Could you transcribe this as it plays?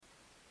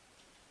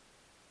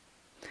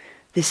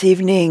This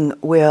evening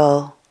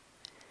we'll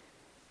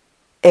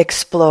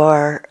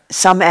explore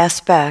some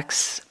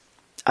aspects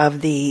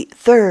of the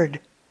third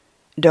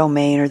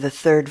domain or the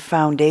third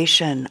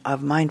foundation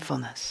of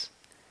mindfulness.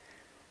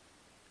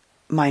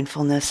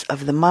 Mindfulness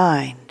of the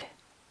mind.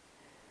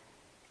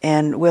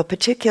 And we'll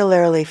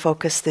particularly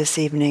focus this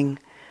evening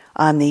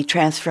on the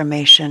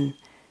transformation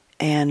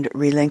and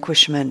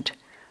relinquishment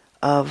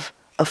of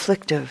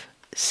afflictive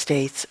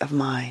states of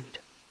mind.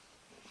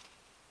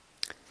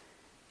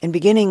 And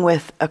beginning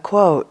with a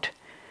quote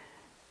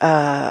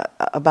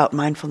about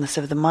mindfulness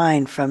of the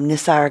mind from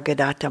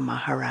Nisargadatta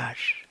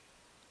Maharaj.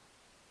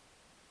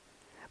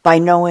 By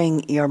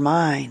knowing your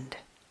mind,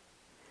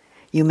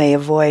 you may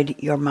avoid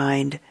your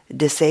mind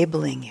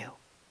disabling you.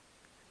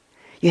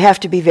 You have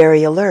to be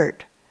very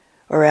alert,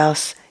 or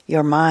else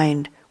your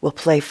mind will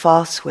play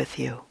false with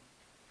you.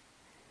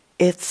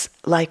 It's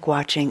like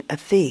watching a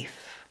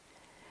thief.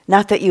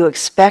 Not that you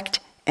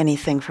expect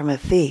anything from a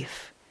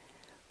thief,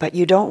 but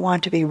you don't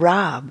want to be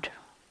robbed.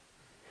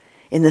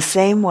 In the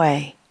same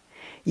way,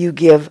 you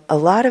give a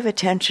lot of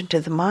attention to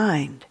the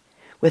mind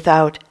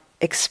without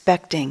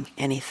expecting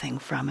anything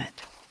from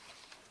it.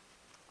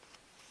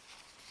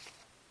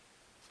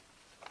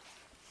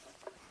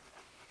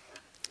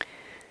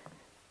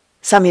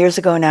 Some years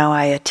ago now,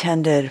 I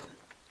attended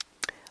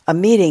a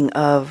meeting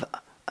of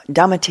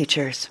Dhamma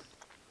teachers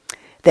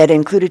that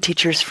included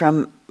teachers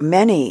from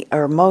many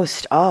or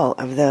most all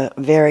of the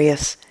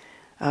various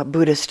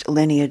Buddhist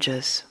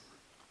lineages.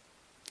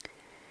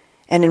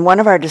 And in one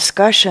of our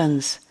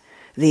discussions,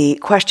 the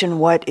question,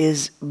 what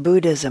is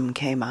Buddhism,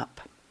 came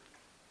up.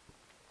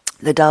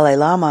 The Dalai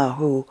Lama,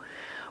 who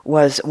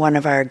was one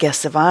of our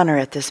guests of honor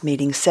at this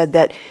meeting, said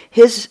that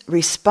his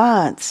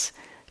response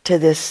to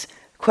this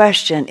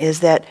question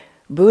is that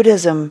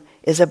Buddhism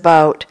is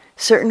about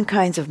certain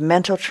kinds of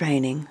mental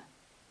training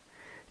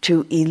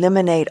to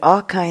eliminate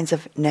all kinds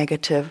of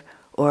negative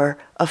or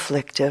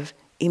afflictive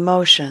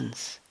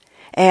emotions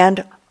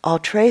and all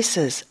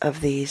traces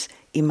of these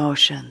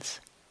emotions.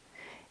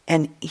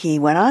 And he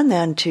went on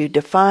then to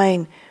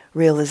define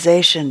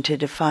realization, to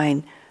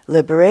define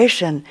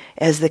liberation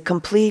as the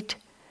complete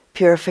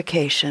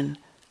purification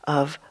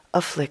of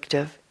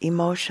afflictive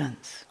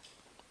emotions.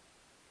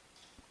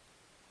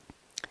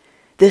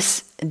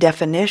 This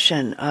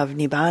definition of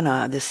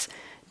nibbana, this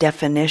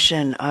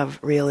definition of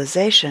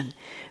realization,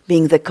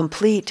 being the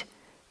complete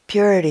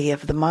purity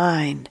of the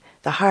mind,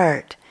 the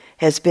heart,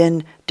 has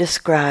been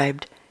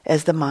described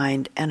as the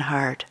mind and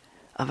heart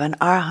of an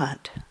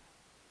arhat.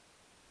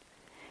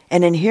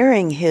 And in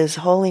hearing His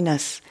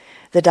Holiness,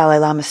 the Dalai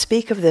Lama,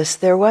 speak of this,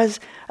 there was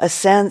a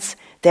sense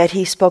that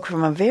he spoke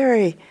from a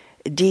very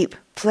deep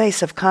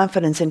place of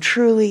confidence and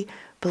truly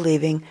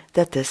believing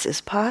that this is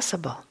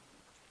possible.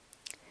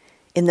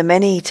 In the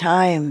many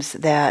times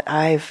that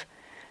I've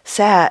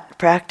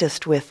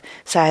practiced with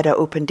Sayadaw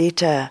U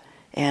Pandita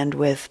and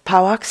with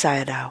Pawak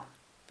Sayadaw,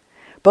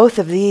 both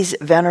of these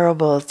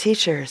venerable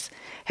teachers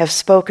have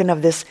spoken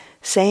of this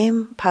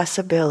same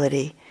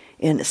possibility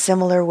in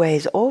similar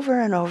ways over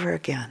and over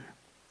again.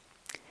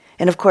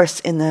 And of course,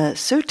 in the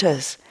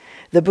suttas,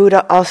 the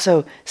Buddha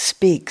also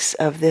speaks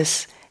of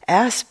this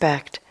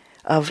aspect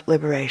of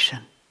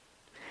liberation,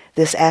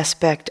 this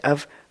aspect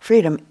of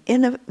freedom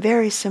in a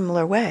very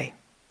similar way.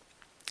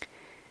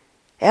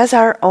 As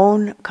our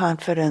own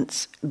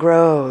confidence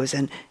grows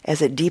and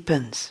as it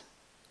deepens,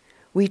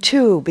 we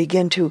too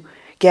begin to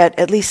get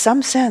at least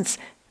some sense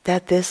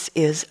that this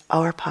is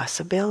our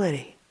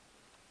possibility.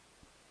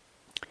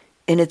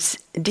 In its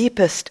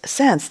deepest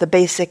sense, the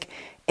basic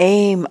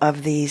aim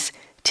of these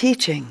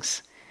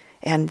teachings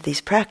and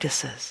these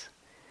practices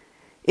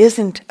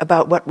isn't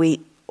about what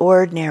we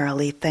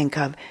ordinarily think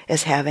of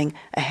as having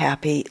a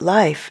happy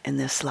life in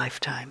this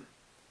lifetime.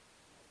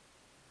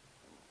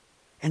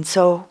 And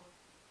so,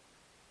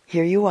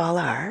 here you all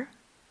are,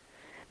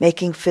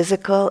 making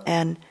physical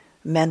and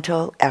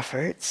mental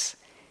efforts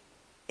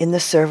in the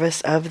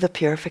service of the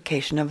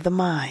purification of the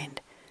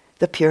mind,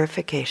 the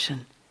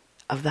purification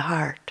of the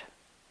heart.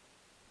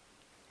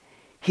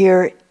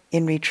 Here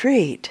in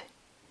retreat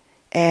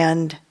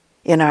and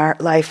in our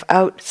life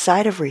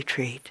outside of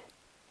retreat,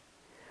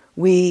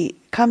 we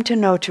come to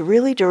know, to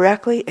really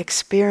directly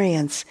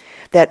experience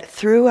that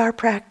through our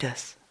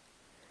practice,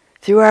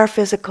 through our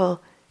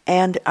physical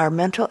and our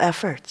mental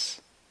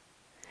efforts,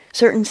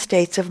 certain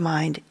states of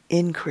mind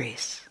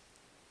increase,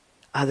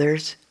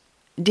 others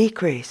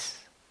decrease.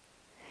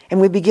 And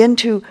we begin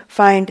to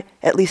find,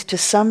 at least to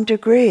some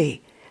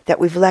degree, that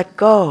we've let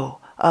go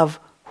of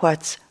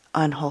what's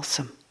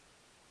unwholesome.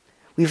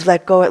 We've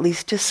let go, at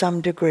least to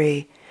some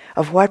degree,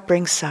 of what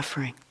brings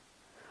suffering,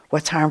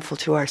 what's harmful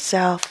to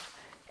ourselves,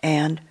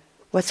 and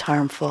what's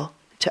harmful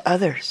to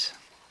others.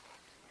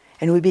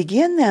 And we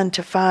begin then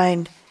to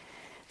find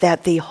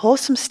that the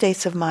wholesome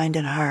states of mind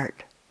and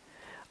heart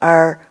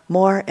are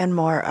more and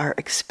more our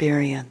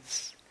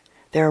experience.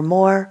 They're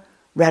more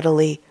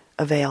readily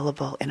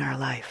available in our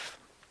life.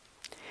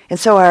 And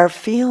so our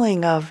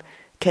feeling of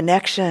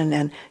connection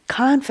and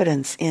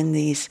confidence in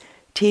these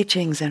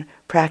teachings and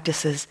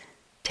practices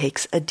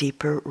takes a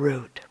deeper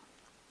root.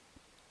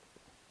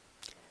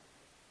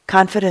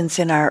 confidence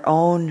in our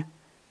own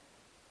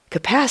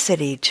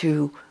capacity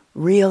to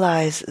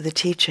realize the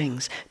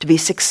teachings, to be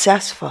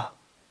successful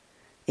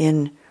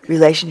in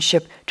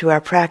relationship to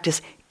our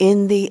practice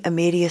in the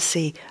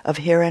immediacy of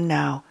here and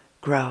now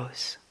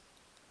grows,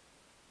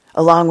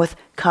 along with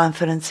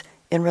confidence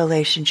in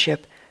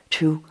relationship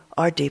to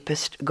our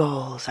deepest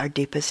goals, our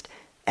deepest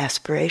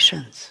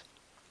aspirations.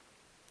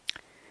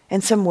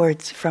 And some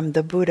words from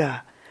the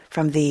Buddha,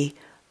 from the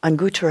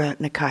Anguttara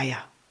Nikaya.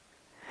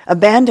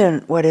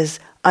 Abandon what is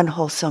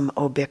unwholesome,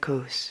 O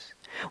bhikkhus.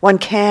 One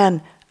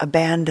can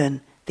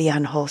abandon the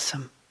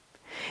unwholesome.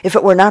 If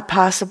it were not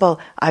possible,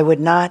 I would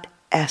not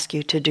ask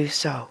you to do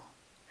so.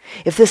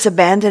 If this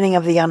abandoning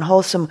of the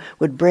unwholesome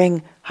would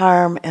bring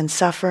harm and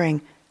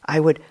suffering, I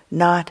would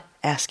not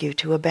ask you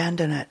to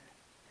abandon it.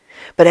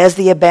 But as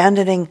the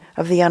abandoning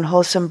of the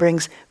unwholesome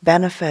brings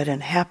benefit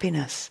and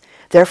happiness,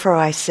 therefore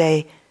I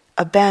say,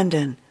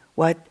 abandon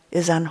what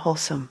is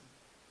unwholesome.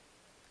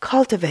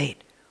 Cultivate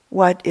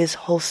what is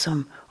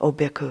wholesome, O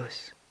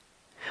bhikkhus.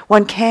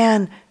 One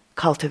can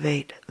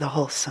cultivate the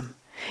wholesome.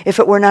 If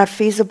it were not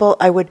feasible,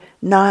 I would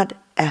not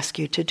ask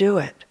you to do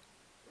it.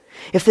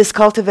 If this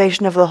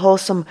cultivation of the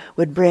wholesome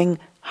would bring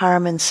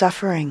harm and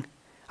suffering,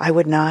 I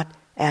would not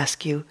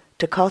ask you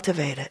to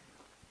cultivate it.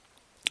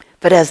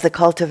 But as the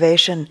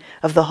cultivation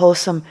of the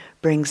wholesome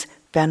brings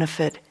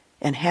benefit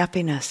and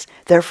happiness,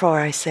 therefore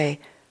I say,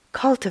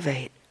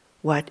 cultivate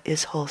what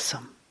is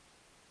wholesome.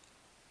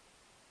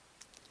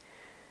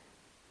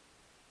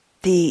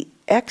 The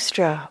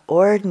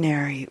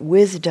extraordinary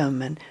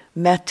wisdom and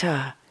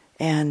metta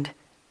and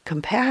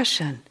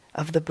compassion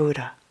of the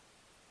Buddha.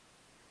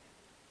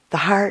 The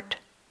heart,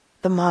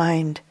 the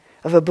mind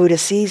of a Buddha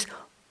sees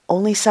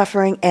only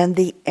suffering and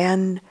the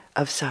end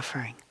of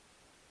suffering,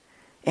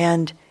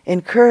 and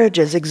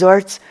encourages,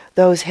 exhorts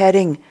those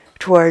heading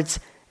towards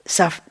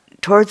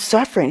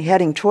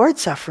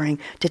suffering,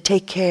 to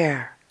take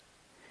care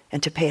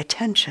and to pay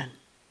attention,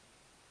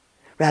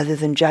 rather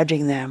than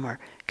judging them or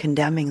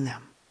condemning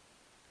them.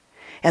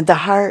 And the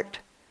heart,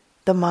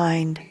 the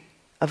mind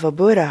of a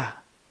Buddha,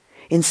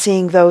 in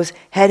seeing those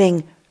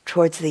heading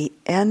towards the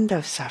end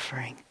of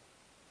suffering,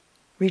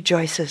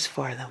 rejoices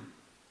for them.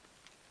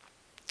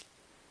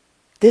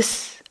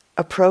 This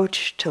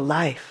approach to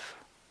life,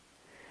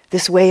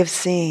 this way of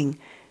seeing,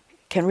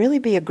 can really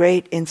be a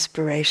great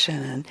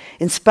inspiration and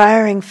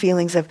inspiring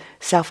feelings of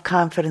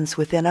self-confidence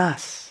within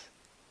us.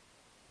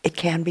 It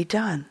can be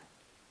done.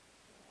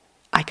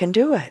 I can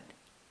do it.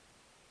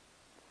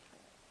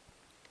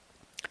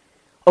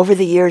 Over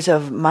the years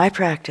of my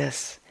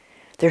practice,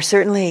 there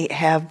certainly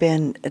have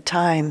been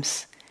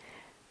times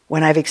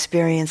when I've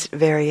experienced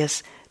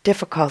various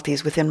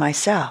difficulties within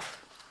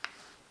myself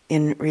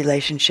in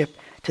relationship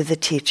to the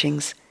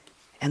teachings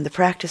and the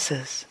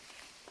practices.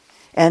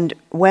 And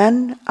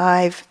when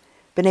I've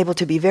been able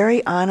to be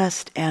very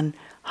honest and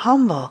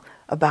humble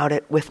about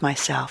it with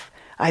myself,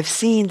 I've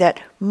seen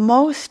that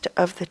most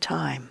of the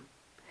time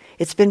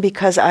it's been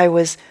because I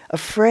was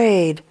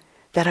afraid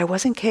that I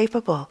wasn't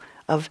capable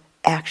of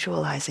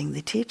actualizing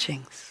the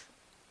teachings.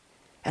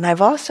 And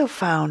I've also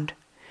found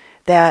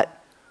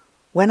that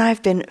when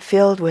I've been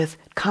filled with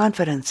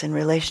confidence in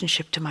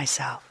relationship to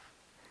myself,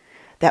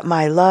 that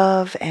my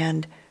love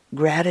and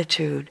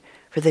gratitude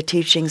for the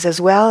teachings,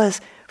 as well as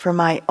for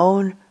my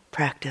own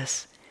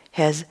practice,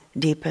 has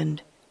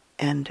deepened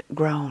and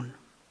grown.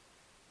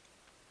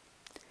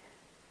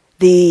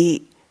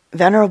 The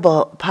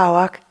Venerable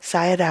Pawak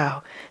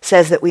Sayadaw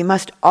says that we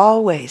must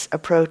always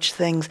approach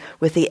things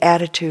with the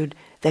attitude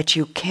that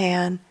you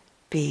can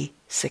be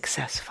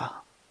successful.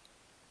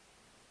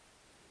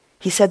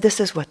 He said this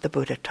is what the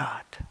Buddha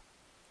taught.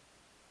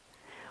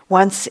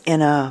 Once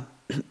in a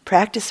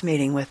practice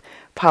meeting with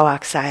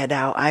Pawak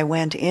Sayadaw, I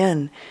went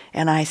in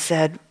and I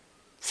said,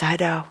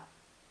 Sayadaw,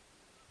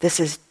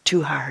 this is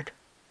too hard.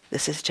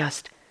 This is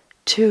just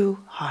too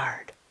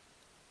hard.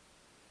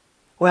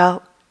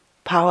 Well,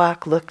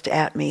 Pawak looked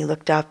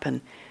up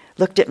and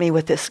looked at me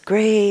with this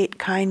great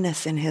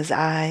kindness in his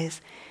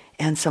eyes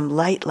and some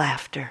light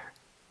laughter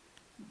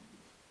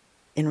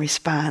in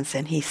response,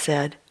 and he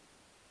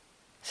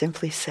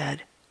simply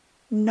said,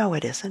 no,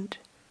 it isn't.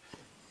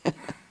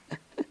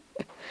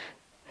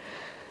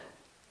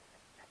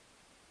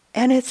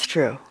 And it's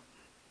true.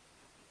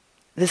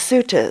 The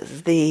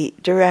suttas, the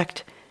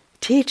direct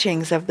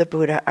teachings of the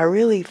Buddha, are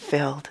really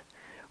filled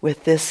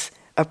with this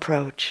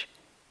approach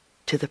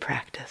to the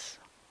practice.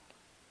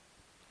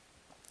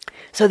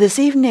 So this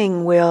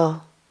evening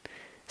we'll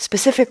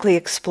specifically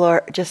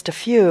explore just a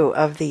few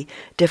of the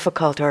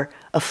difficult or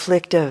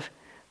afflictive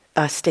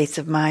states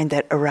of mind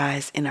that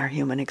arise in our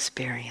human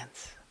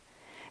experience.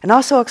 And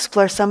also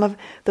explore some of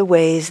the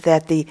ways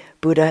that the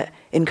Buddha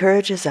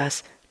encourages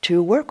us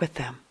to work with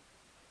them.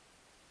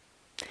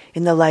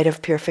 In the light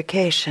of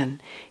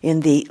purification,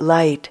 in the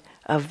light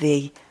of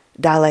the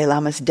Dalai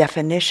Lama's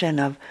definition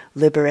of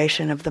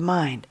liberation of the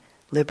mind,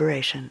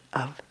 liberation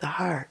of the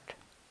heart.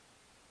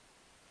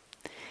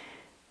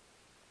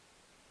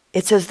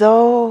 It's as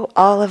though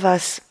all of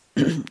us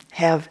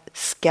have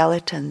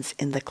skeletons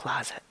in the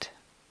closet.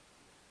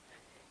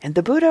 And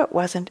the Buddha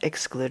wasn't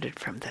excluded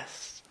from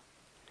this.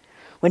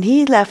 When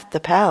he left the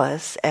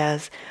palace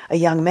as a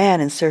young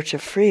man in search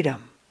of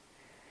freedom,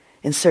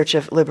 in search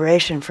of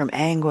liberation from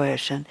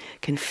anguish and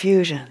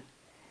confusion,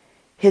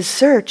 his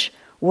search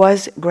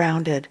was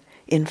grounded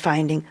in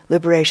finding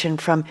liberation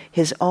from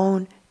his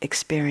own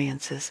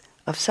experiences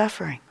of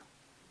suffering.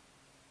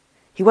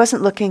 He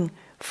wasn't looking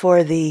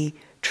for the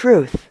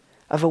truth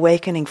of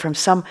awakening from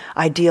some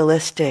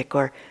idealistic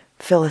or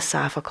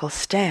philosophical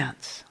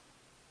stance.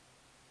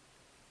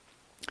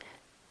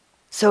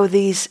 So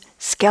these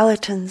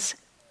skeletons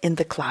in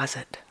the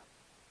closet,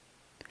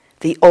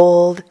 the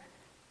old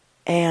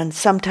and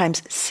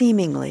sometimes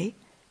seemingly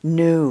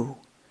new,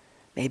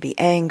 maybe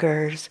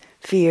angers,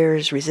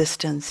 fears,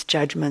 resistance,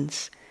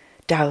 judgments,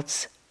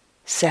 doubts,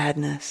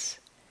 sadness,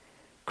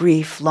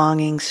 grief,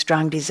 longing,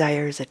 strong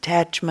desires,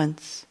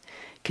 attachments,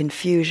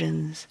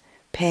 confusions,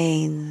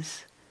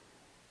 pains.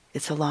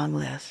 It's a long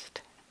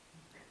list.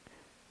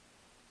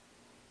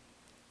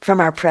 From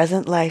our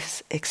present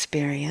life's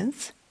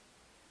experience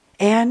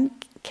and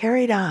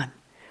carried on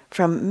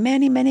from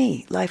many,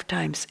 many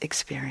lifetimes'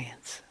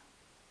 experience.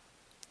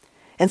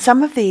 And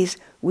some of these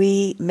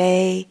we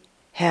may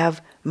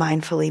have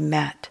mindfully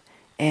met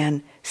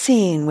and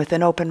seen with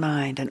an open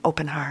mind, an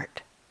open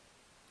heart.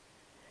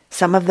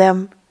 Some of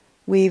them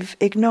we've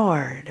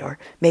ignored or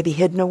maybe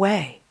hidden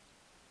away.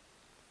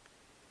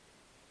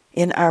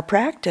 In our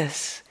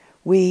practice,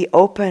 we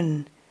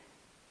open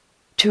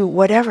to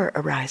whatever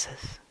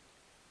arises,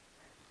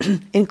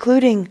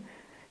 including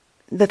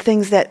the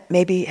things that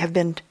maybe have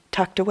been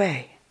tucked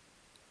away,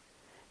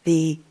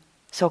 the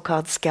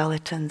so-called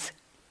skeletons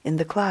in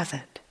the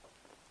closet.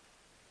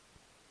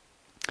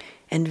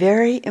 And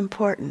very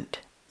important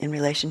in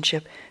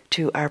relationship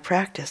to our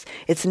practice,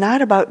 it's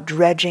not about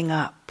dredging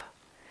up,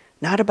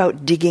 not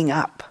about digging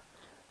up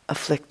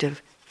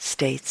afflictive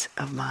states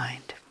of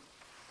mind.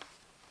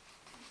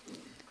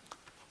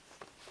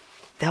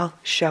 They'll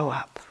show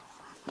up,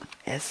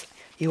 as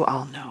you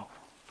all know.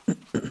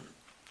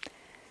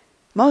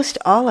 Most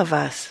all of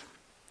us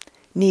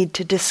need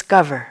to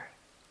discover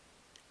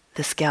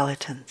the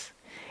skeletons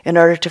in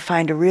order to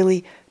find a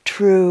really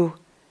true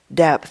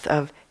depth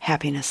of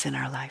happiness in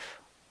our life.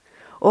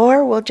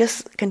 Or we'll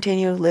just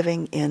continue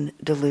living in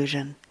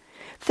delusion,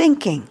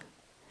 thinking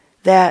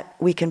that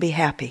we can be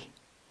happy,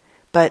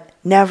 but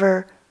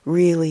never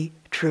really,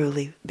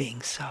 truly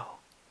being so.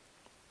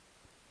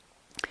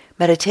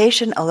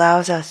 Meditation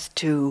allows us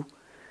to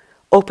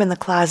open the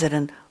closet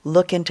and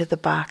look into the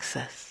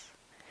boxes,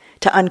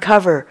 to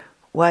uncover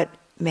what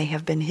may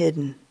have been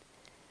hidden,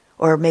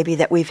 or maybe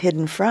that we've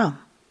hidden from,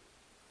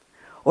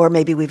 or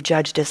maybe we've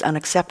judged as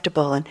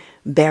unacceptable and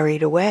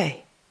buried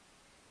away.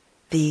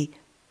 The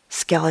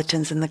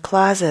skeletons in the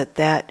closet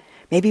that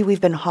maybe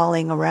we've been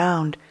hauling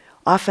around,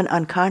 often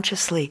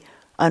unconsciously,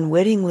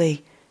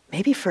 unwittingly,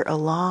 maybe for a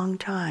long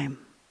time.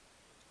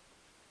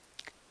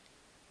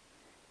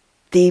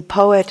 The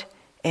poet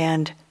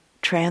and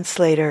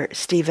translator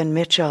Stephen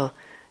Mitchell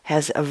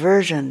has a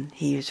version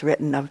he's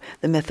written of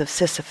the myth of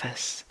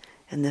Sisyphus,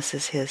 and this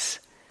is his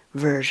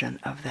version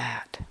of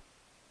that.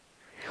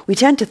 We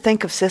tend to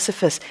think of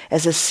Sisyphus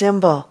as a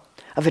symbol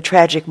of a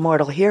tragic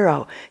mortal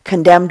hero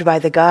condemned by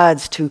the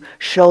gods to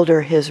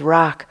shoulder his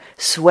rock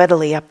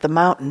sweatily up the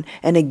mountain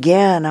and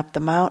again up the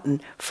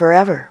mountain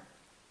forever.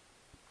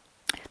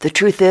 The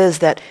truth is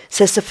that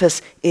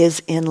Sisyphus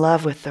is in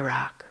love with the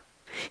rock.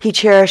 He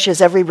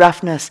cherishes every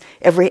roughness,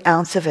 every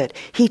ounce of it.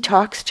 He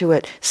talks to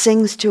it,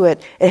 sings to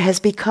it. It has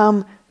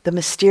become the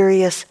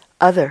mysterious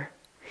other.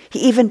 He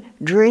even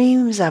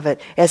dreams of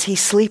it as he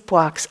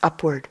sleepwalks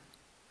upward.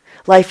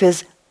 Life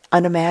is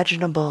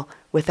unimaginable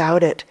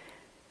without it,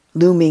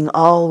 looming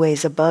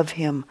always above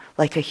him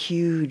like a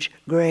huge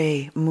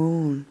gray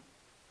moon.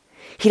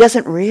 He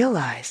doesn't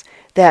realize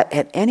that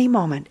at any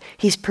moment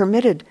he's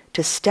permitted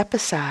to step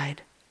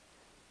aside,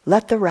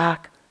 let the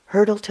rock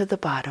hurtle to the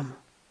bottom,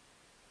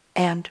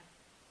 and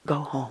go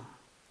home.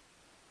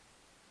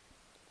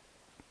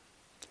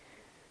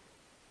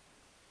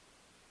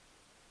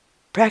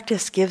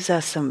 Practice gives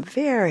us some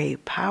very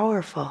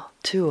powerful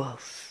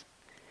tools.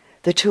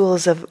 The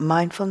tools of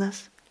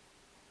mindfulness,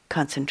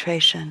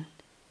 concentration,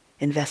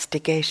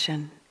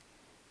 investigation,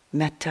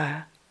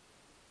 metta,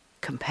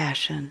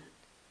 compassion,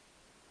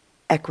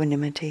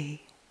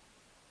 equanimity,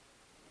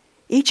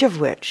 each of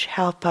which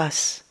help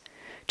us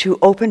to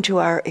open to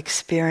our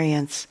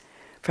experience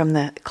from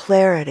the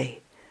clarity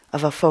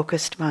of a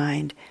focused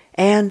mind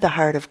and the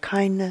heart of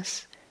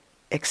kindness,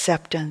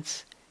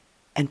 acceptance,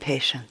 and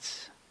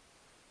patience.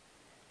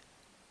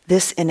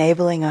 This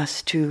enabling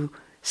us to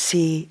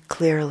see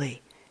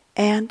clearly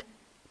and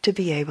to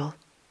be able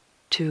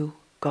to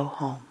go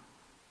home.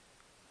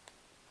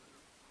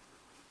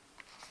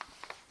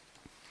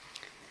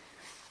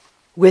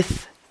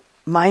 With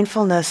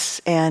mindfulness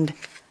and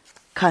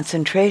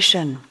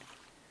concentration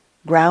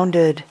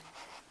grounded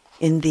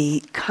in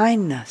the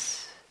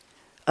kindness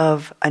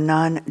of a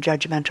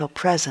non-judgmental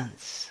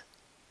presence,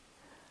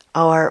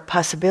 our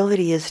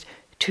possibility is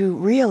to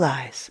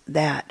realize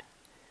that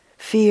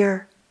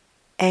fear,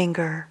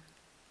 anger,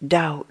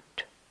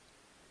 doubt,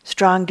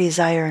 strong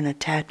desire and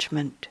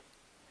attachment,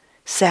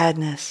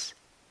 sadness,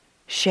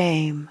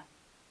 shame,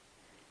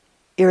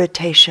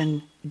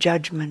 irritation,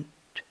 judgment,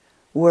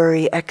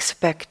 worry,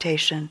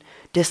 expectation,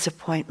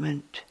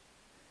 disappointment,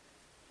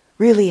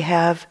 really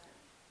have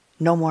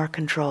no more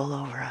control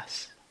over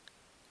us.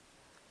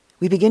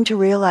 We begin to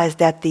realize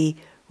that the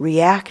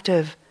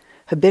reactive,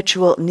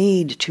 habitual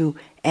need to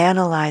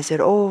analyze it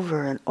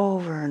over and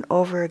over and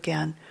over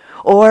again,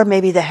 or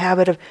maybe the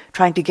habit of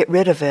trying to get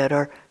rid of it,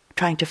 or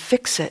trying to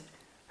fix it,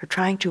 or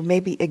trying to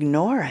maybe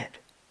ignore it,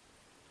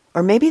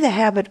 or maybe the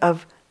habit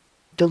of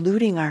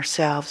deluding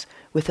ourselves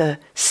with a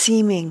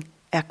seeming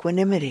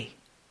equanimity,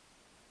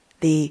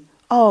 the,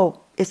 oh,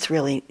 it's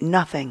really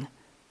nothing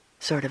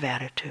sort of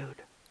attitude.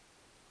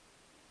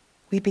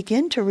 We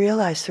begin to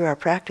realize through our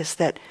practice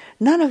that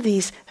none of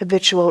these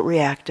habitual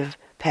reactive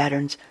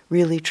patterns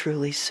really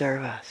truly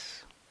serve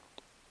us.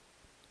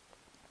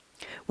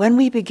 When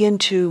we begin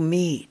to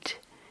meet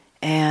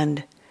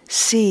and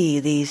see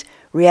these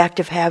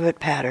reactive habit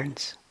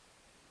patterns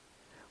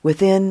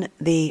within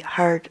the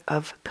heart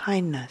of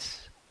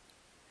kindness,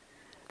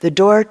 the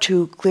door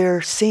to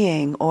clear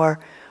seeing, or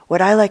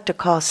what I like to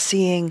call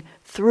seeing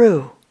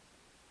through,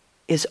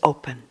 is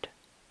opened.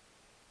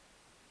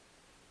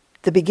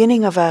 The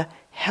beginning of a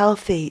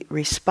healthy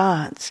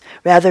response,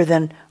 rather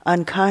than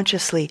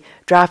unconsciously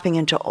dropping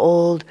into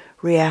old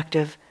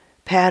reactive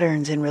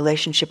patterns in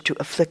relationship to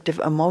afflictive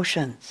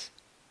emotions,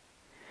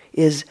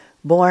 is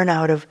born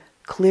out of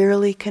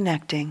clearly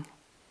connecting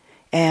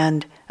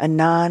and a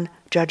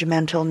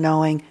non-judgmental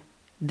knowing,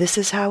 this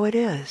is how it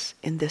is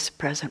in this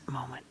present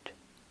moment.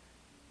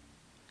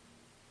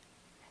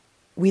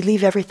 We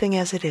leave everything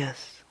as it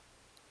is.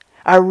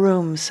 Our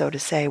room, so to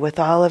say, with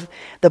all of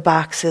the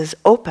boxes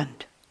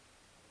opened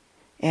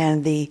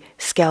and the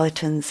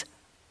skeletons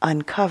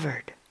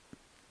uncovered.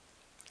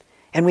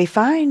 And we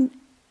find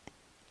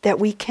that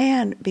we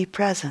can be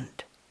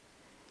present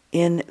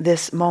in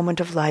this moment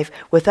of life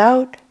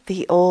without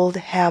the old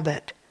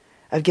habit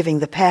of giving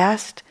the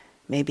past,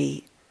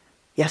 maybe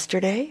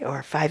yesterday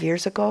or 5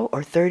 years ago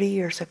or 30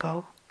 years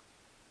ago,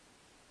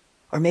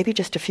 or maybe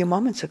just a few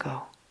moments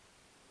ago,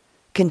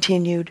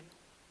 continued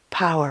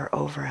power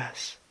over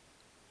us.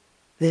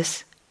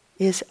 This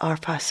is our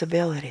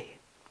possibility.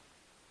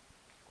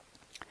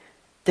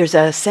 There's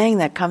a saying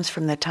that comes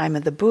from the time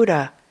of the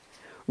Buddha: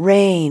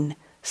 rain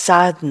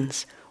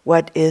soddens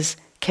what is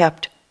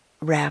kept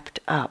wrapped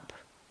up,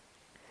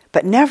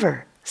 but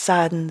never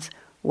soddens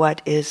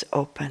what is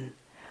open.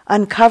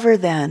 Uncover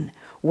then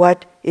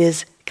what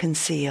is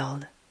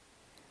concealed,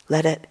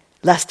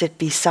 lest it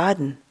be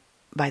sodden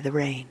by the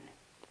rain.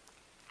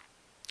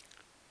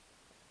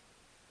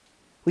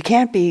 We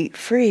can't be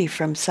free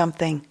from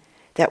something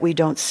that we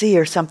don't see,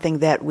 or something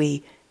that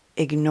we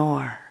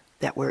ignore,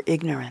 that we're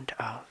ignorant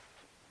of.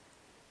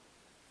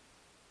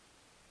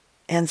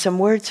 And some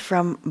words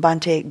from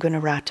Bhante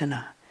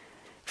Gunaratana,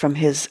 from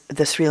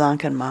the Sri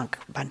Lankan monk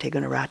Bhante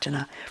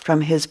Gunaratana,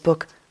 from his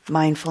book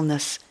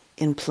Mindfulness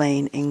in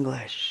Plain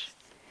English.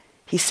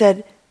 He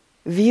said,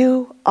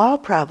 "View all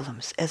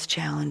problems as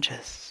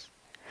challenges.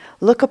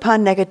 Look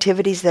upon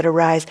negativities that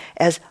arise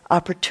as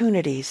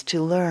opportunities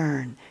to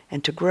learn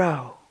and to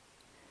grow.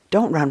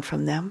 Don't run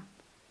from them.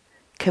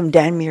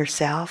 Condemn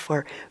yourself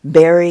or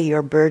bury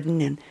your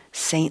burden in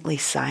saintly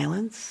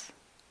silence.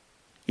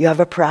 You have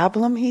a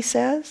problem," he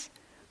says.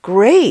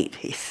 "Great,"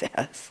 he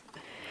says.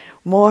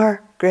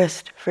 "More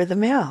grist for the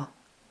mill.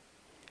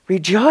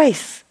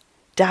 Rejoice,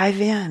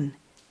 dive in,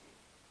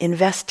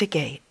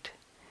 investigate,"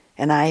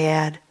 and I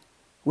add,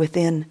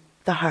 within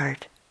the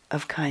heart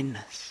of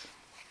kindness.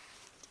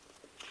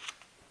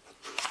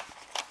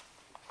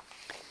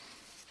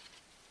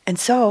 And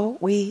so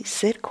we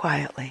sit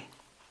quietly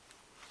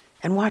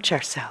and watch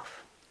ourselves,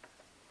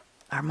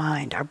 our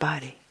mind, our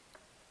body,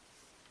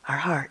 our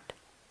heart.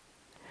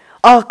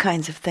 All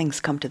kinds of things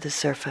come to the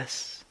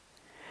surface.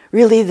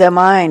 Really, the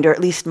mind, or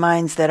at least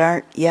minds that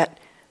aren't yet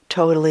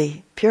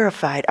totally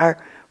purified,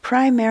 are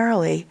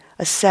primarily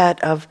a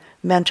set of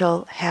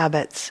mental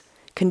habits,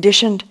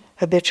 conditioned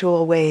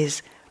habitual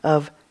ways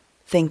of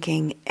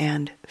thinking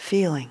and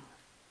feeling.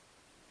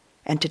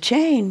 And to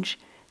change,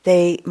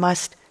 they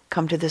must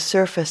come to the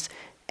surface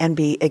and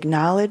be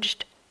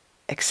acknowledged,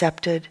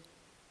 accepted,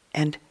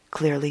 and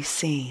clearly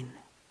seen.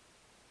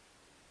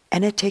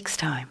 And it takes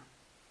time.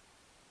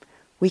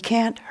 We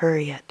can't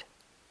hurry it.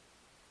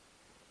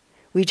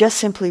 We just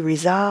simply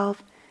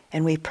resolve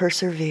and we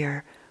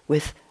persevere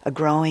with a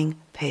growing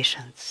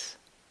patience.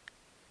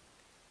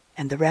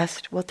 And the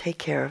rest will take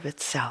care of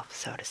itself,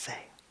 so to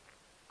say.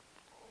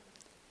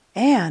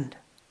 And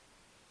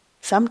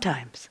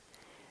sometimes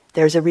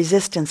there's a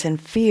resistance and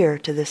fear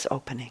to this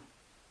opening.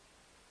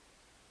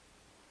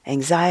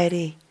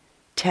 Anxiety,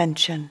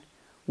 tension,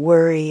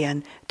 worry,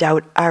 and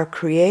doubt are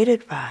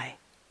created by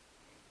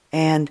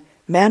and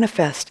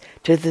manifest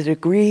to the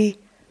degree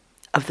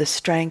of the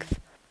strength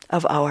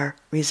of our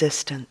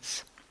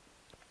resistance.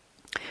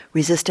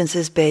 Resistance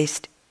is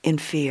based in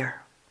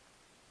fear.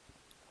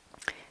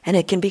 And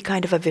it can be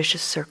kind of a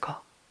vicious circle.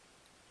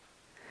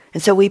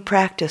 And so we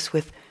practice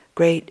with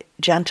great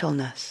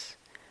gentleness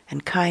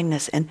and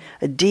kindness and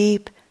a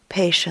deep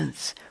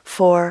patience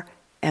for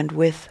and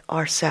with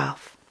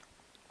ourself.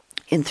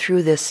 And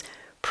through this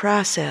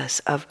process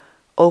of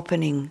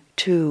opening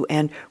to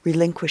and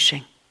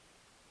relinquishing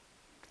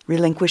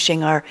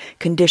our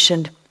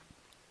conditioned,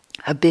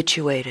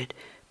 habituated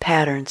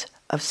patterns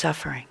of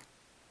suffering,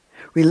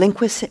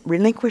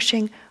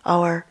 relinquishing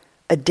our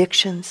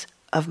addictions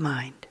of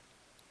mind.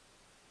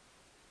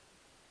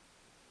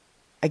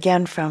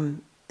 Again,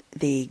 from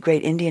the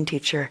great Indian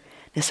teacher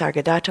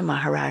Nisargadatta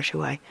Maharaj,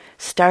 who I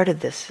started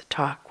this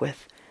talk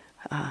with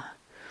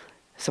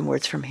some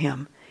words from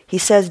him. He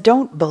says,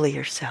 don't bully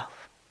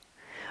yourself.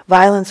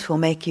 Violence will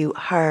make you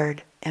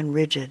hard and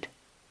rigid.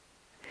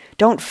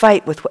 Don't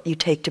fight with what you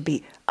take to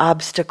be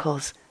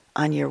obstacles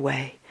on your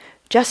way.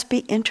 Just be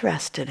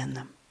interested in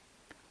them.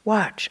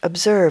 Watch,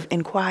 observe,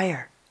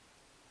 inquire.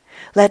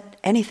 Let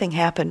anything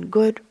happen,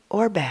 good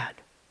or bad.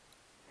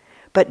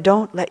 But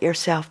don't let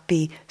yourself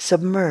be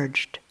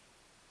submerged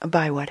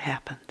by what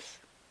happens.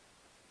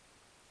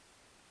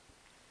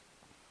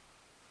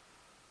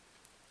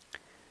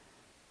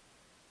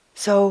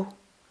 So,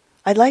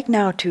 I'd like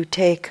now to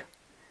take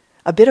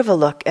a bit of a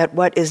look at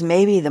what is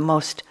maybe the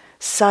most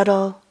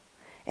subtle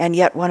and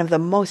yet one of the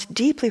most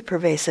deeply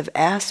pervasive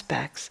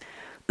aspects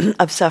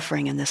of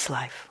suffering in this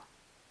life,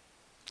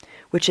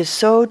 which is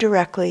so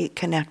directly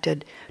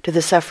connected to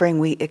the suffering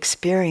we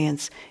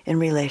experience in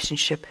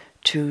relationship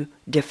to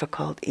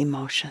difficult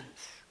emotions.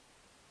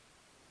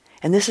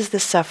 And this is the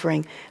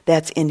suffering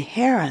that's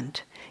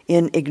inherent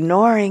in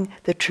ignoring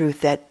the truth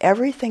that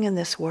everything in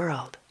this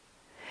world,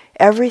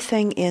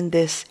 everything in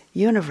this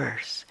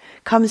universe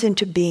comes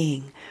into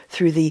being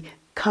through the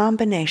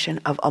combination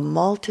of a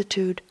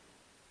multitude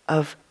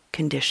of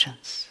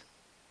conditions.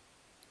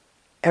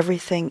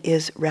 Everything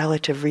is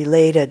relative,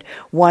 related.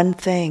 One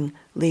thing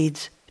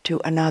leads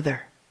to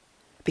another.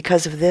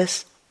 Because of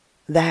this,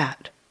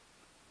 that.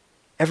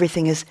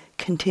 Everything is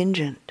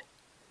contingent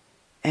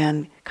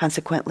and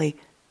consequently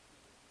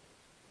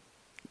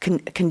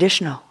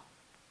conditional.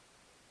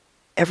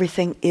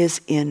 Everything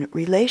is in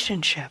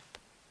relationship.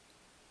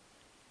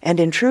 And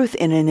in truth,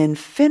 in an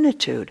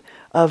infinitude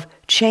of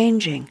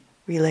changing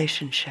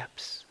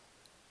relationships,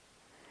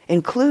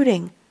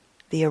 including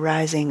the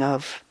arising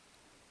of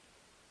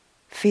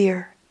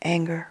fear,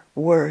 anger,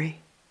 worry,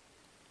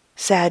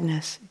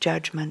 sadness,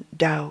 judgment,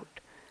 doubt,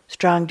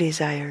 strong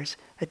desires,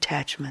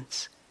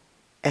 attachments,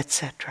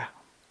 etc.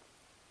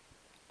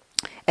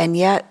 And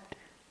yet,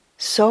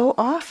 so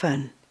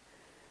often,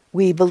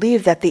 we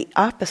believe that the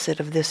opposite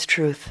of this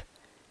truth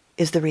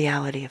is the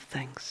reality of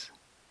things.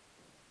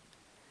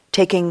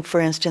 Taking, for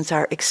instance,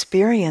 our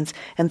experience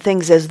and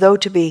things as though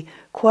to be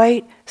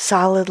quite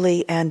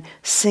solidly and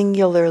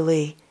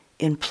singularly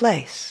in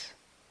place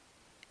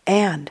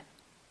and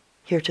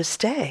here to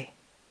stay,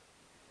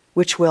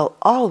 which will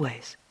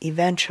always,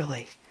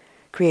 eventually,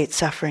 create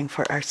suffering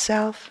for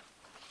ourselves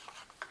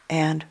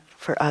and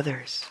for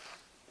others.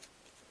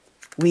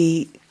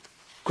 We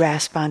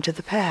grasp onto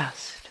the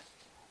past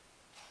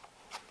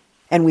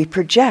and we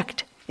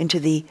project into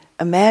the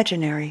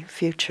imaginary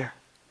future,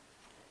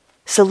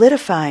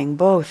 solidifying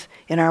both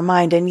in our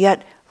mind, and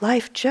yet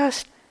life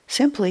just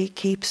simply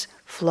keeps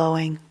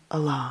flowing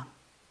along.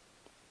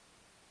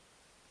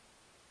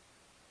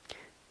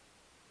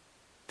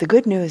 The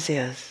good news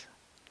is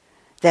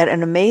that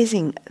an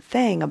amazing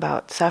thing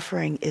about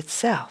suffering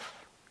itself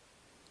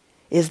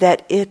is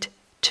that it,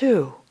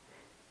 too,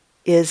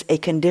 is a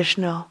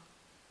conditional,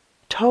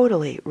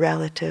 totally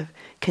relative,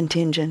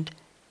 contingent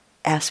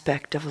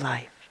aspect of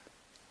life,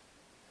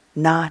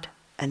 not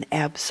an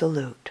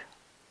absolute.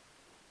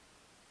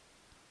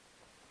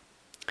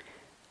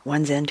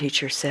 One Zen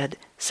teacher said,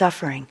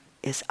 suffering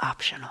is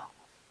optional.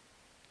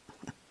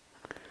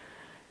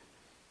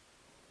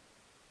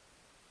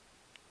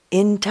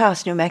 In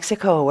Taos, New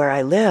Mexico, where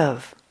I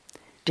live,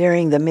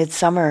 during the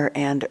midsummer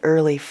and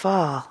early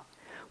fall,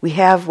 we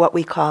have what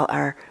we call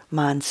our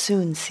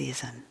monsoon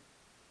season.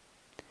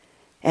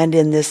 And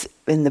in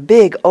the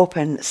big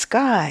open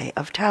sky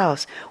of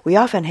Taos, we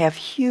often have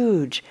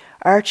huge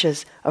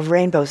arches of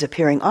rainbows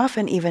appearing,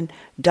 often even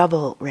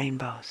double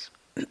rainbows.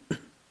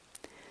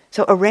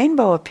 So a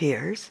rainbow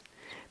appears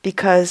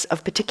because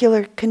of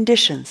particular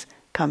conditions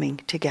coming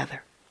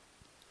together.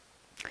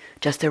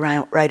 Just the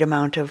right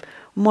amount of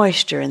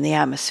moisture in the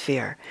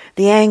atmosphere,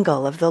 the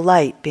angle of the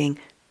light being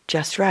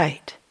just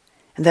right.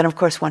 And then, of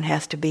course, one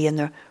has to be in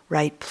the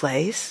right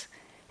place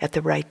at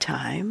the right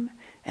time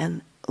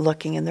and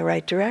looking in the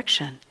right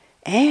direction.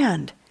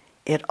 And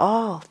it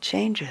all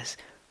changes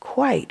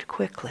quite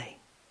quickly.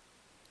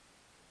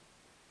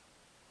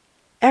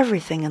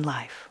 Everything in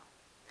life,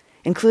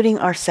 including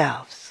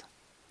ourselves,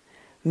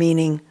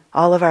 meaning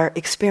all of our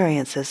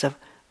experiences of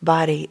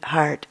body,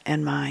 heart,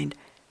 and mind,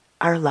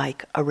 are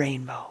like a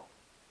rainbow.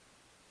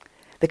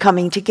 The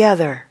coming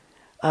together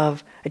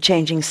of a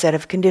changing set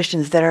of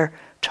conditions that are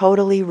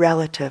totally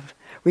relative,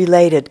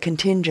 related,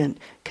 contingent,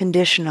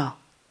 conditional,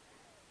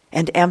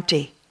 and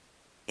empty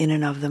in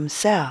and of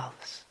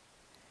themselves.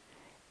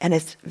 And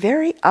it's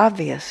very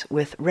obvious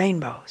with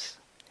rainbows.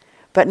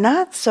 but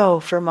not so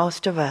for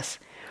most of us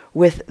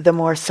with the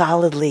more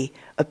solidly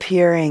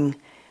appearing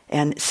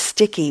and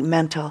sticky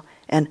mental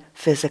and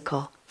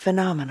physical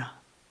phenomena.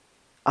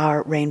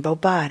 Our rainbow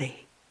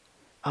body,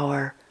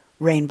 our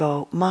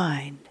rainbow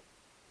mind,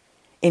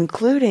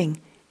 including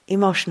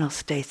emotional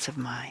states of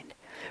mind,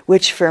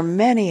 which for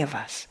many of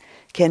us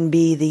can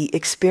be the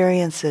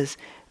experiences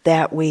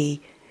that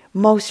we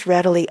most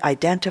readily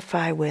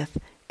identify with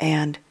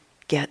and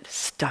get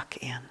stuck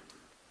in.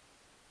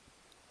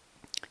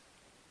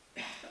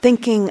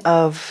 Thinking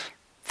of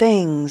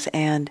things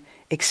and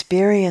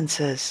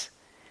experiences,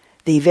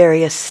 the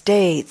various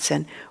states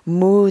and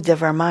moods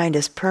of our mind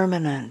as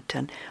permanent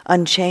and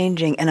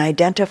unchanging, and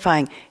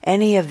identifying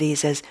any of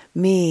these as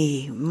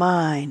me,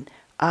 mine,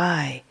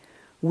 I,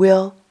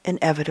 will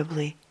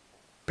inevitably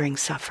bring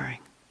suffering.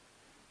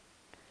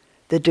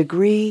 The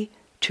degree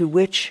to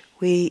which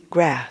we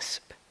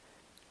grasp,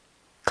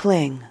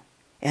 cling,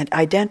 and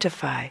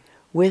identify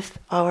with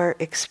our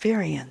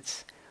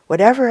experience,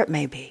 whatever it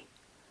may be,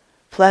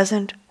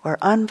 pleasant or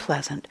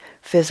unpleasant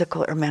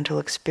physical or mental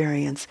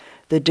experience,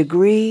 the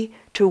degree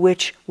to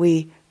which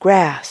we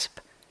grasp,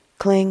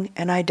 cling,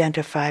 and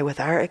identify with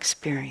our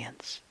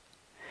experience,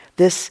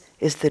 this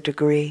is the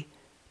degree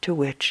to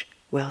which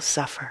we'll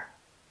suffer.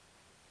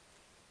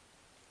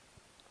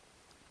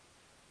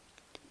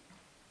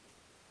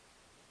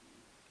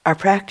 Our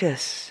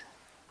practice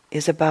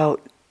is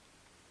about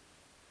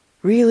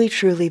really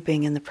truly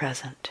being in the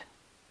present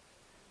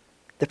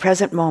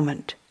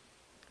moment,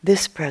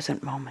 this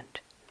present moment,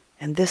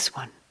 and this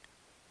one,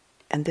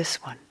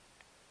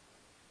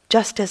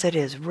 just as it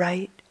is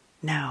right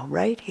now,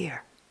 right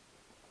here.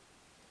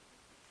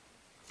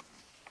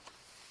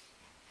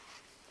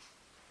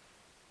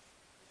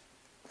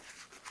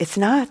 It's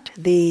not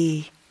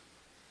the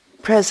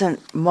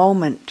present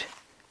moment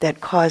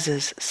that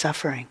causes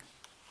suffering.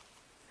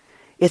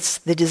 It's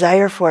the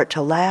desire for it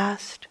to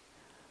last,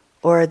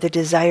 or the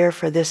desire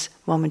for this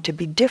moment to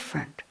be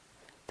different,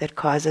 that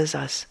causes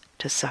us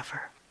to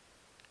suffer.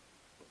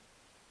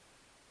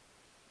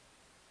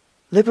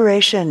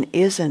 Liberation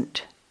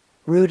isn't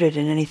rooted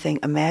in anything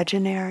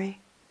imaginary,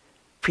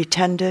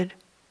 pretended,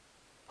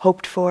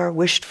 hoped for,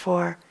 wished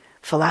for,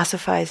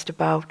 philosophized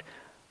about,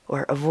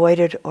 or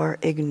avoided or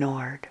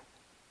ignored.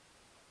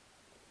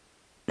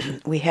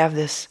 We have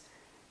this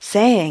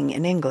saying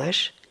in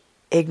English,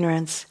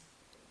 ignorance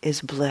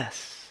is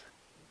bliss.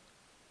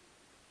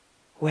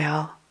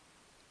 Well,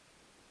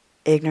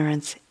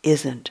 ignorance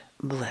isn't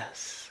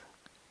bliss.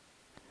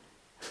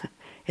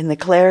 In the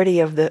clarity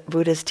of the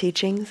Buddha's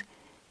teachings,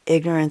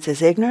 ignorance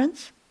is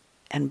ignorance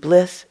and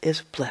bliss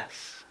is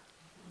bliss.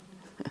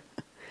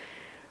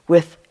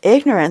 With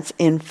ignorance,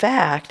 in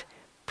fact,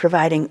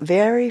 providing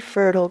very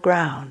fertile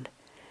ground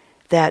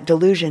that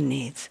delusion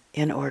needs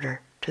in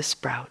order to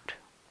sprout.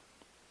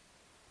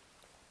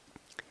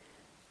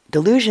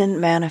 Delusion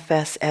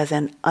manifests as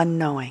an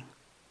unknowing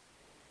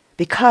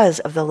because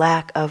of the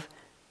lack of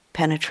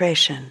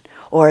penetration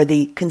or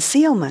the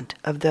concealment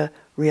of the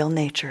real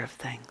nature of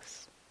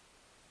things.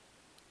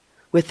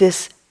 With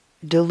this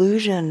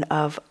delusion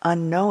of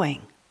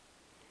unknowing,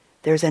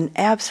 there's an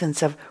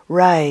absence of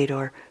right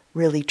or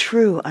really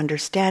true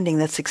understanding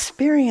that's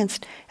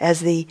experienced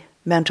as the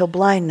mental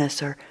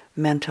blindness or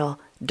mental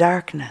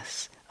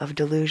darkness of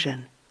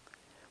delusion,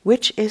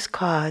 which is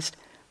caused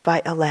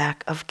by a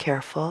lack of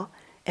careful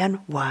and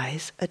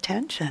wise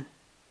attention.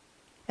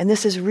 And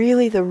this is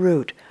really the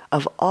root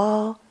of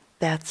all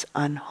that's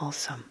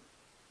unwholesome.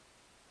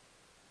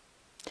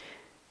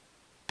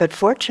 But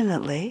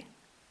fortunately,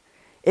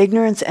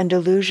 ignorance and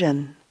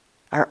delusion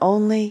are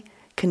only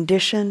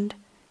conditioned,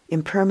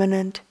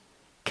 impermanent,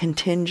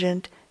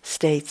 contingent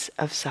states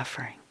of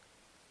suffering.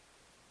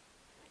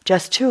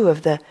 Just two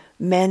of the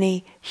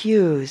many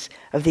hues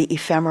of the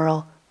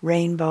ephemeral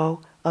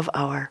rainbow of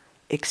our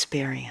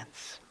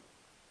experience.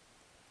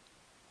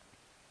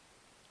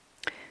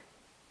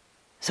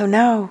 So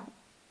now,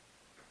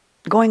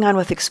 going on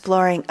with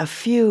exploring a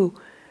few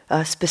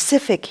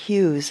specific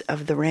hues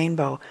of the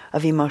rainbow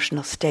of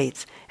emotional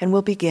states, and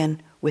we'll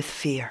begin with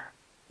fear.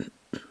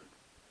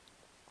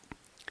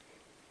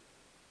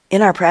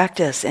 In our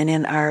practice and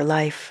in our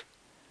life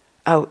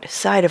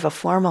outside of a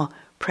formal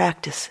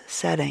practice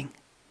setting,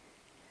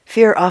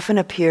 fear often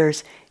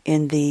appears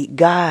in the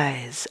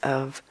guise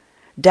of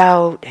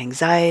doubt,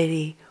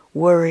 anxiety,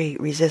 worry,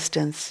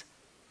 resistance,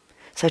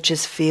 such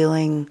as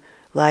feeling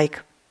like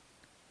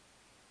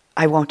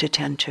I won't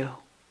attend to,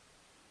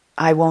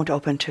 I won't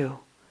open to,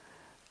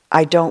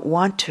 I don't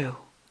want to,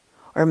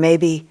 or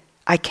maybe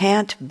I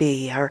can't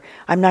be, or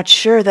I'm not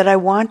sure that I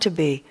want to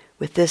be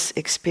with this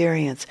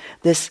experience,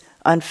 this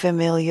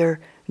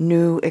unfamiliar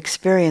new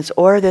experience,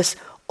 or this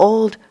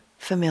old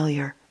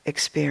familiar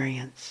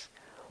experience,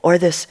 or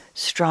this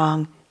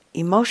strong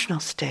emotional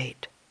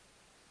state,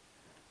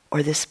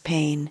 or this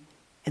pain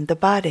in the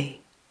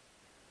body,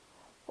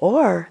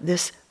 or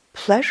this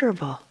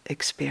pleasurable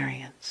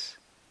experience.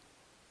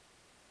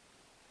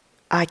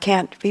 I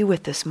can't be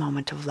with this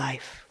moment of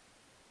life.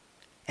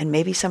 And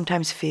maybe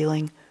sometimes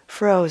feeling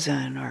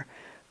frozen or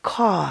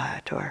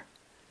caught or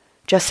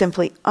just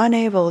simply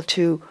unable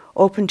to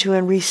open to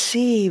and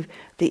receive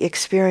the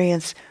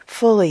experience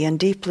fully and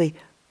deeply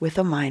with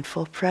a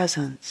mindful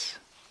presence.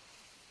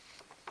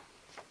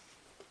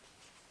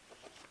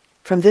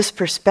 From this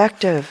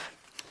perspective,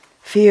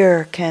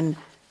 fear can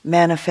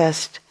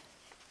manifest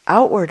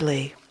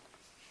outwardly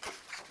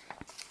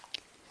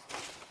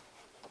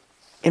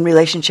in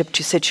relationship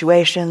to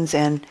situations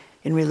and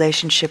in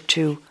relationship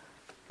to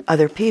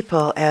other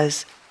people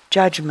as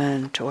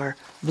judgment or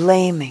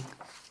blaming.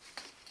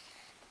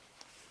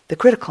 The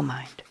critical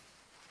mind.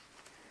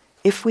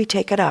 If we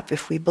take it up,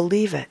 if we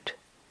believe it,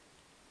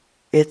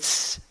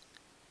 it's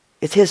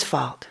his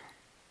fault.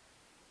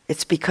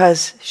 It's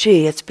because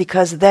she, it's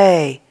because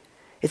they,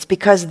 it's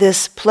because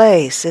this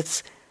place,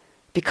 it's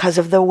because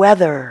of the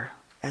weather,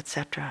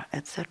 etc.,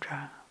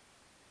 etc.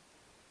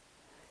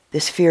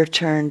 This fear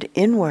turned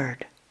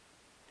inward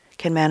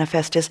can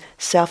manifest as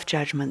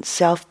self-judgment,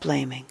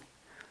 self-blaming,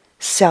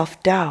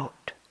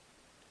 self-doubt,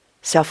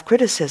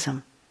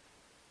 self-criticism,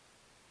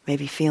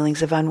 maybe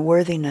feelings of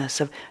unworthiness,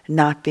 of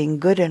not being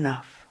good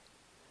enough,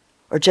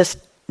 or just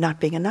not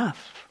being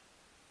enough.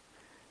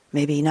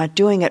 Maybe not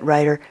doing it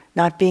right or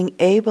not being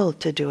able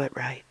to do it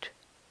right.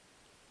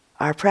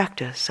 Our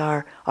practice,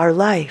 our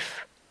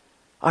life,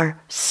 our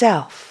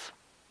self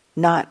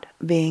not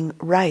being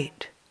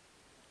right,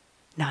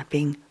 not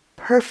being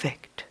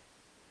perfect,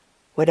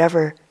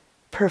 whatever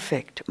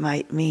perfect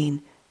might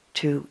mean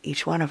to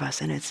each one of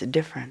us, and it's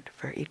different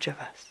for each of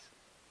us.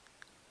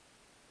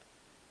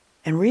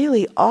 And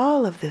really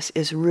all of this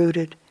is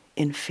rooted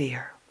in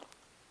fear.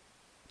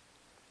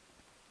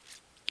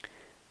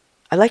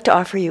 I'd like to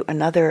offer you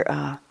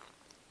another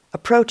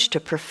approach to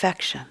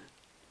perfection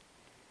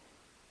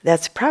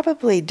that's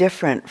probably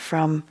different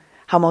from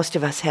how most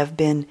of us have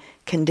been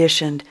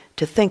conditioned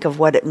to think of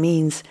what it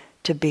means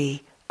to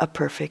be a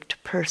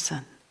perfect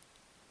person.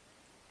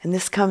 And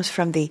this comes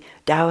from the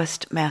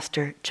Taoist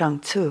master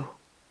Zheng Tzu,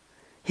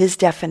 his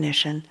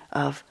definition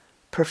of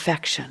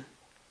perfection.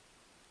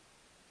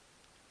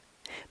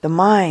 The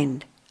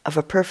mind of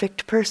a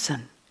perfect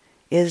person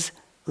is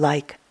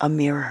like a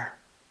mirror.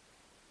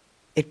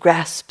 It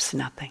grasps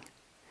nothing.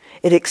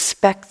 It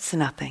expects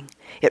nothing.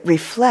 It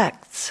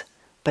reflects,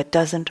 but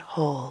doesn't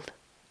hold.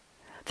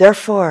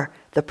 Therefore,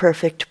 the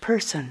perfect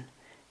person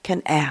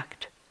can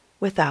act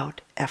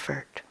without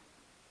effort.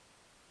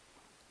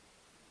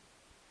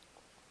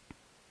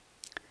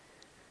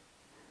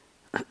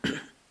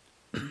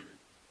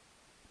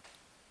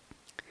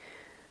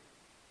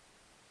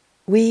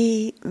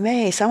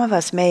 Some of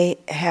us may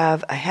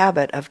have a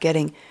habit of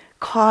getting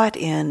caught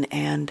in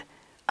and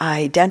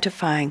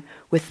identifying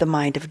with the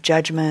mind of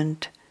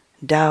judgment,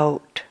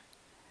 doubt,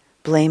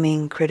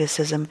 blaming,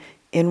 criticism,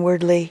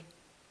 inwardly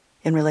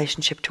in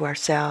relationship to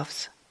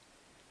ourselves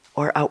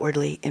or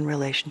outwardly in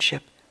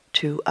relationship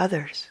to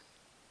others,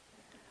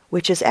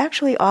 which is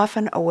actually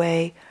often a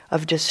way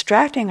of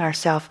distracting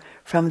ourselves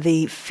from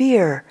the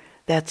fear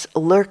that's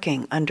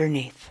lurking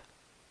underneath.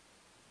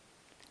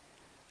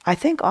 I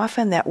think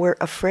often that we're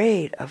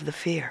afraid of the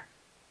fear.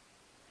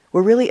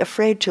 We're really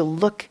afraid to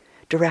look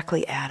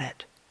directly at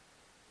it.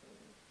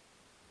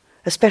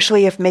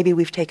 Especially if maybe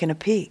we've taken a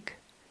peek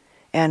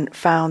and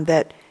found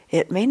that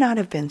it may not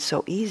have been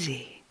so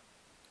easy.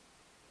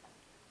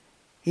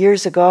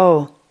 Years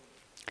ago,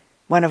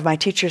 one of my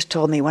teachers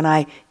told me when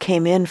I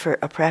came in for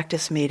a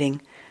practice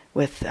meeting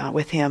with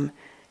him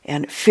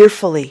and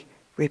fearfully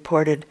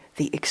reported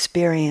the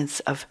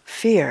experience of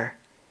fear,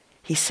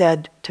 he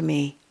said to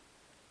me,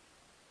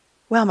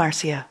 "Well,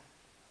 Marcia,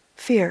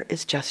 fear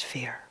is just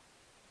fear."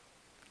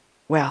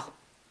 Well,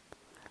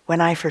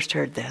 when I first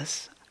heard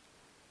this,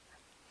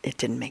 it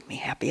didn't make me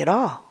happy at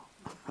all.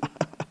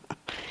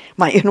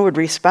 My inward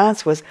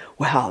response was,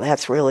 "Well,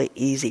 that's really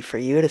easy for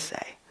you to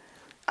say."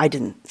 I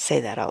didn't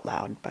say that out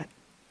loud, but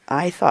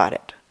I thought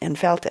it and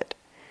felt it.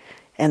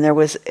 And there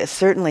was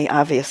certainly,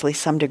 obviously,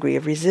 some degree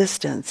of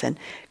resistance and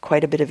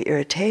quite a bit of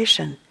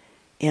irritation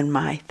in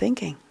my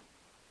thinking.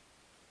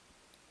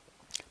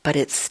 But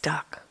it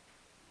stuck.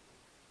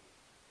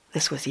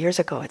 This was years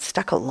ago. It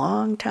stuck a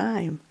long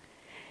time.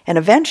 And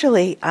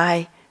eventually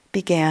I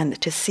began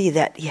to see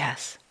that,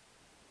 yes,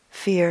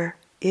 fear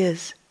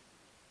is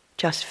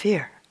just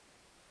fear.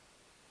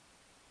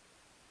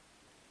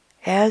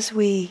 As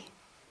we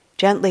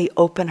gently,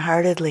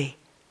 open-heartedly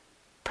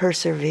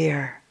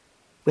persevere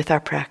with our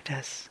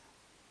practice,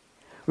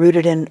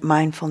 rooted in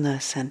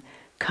mindfulness and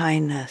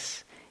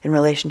kindness in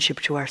relationship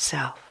to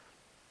ourself,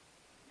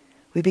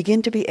 we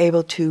begin to be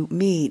able to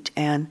meet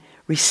and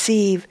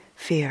receive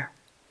fear,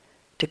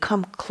 to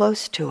come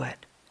close to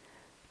it,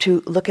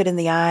 to look it in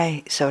the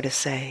eye, so to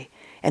say,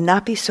 and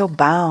not be so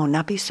bound,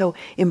 not be so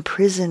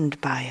imprisoned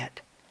by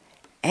it.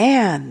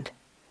 And,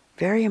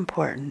 very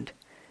important,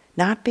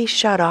 not be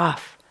shut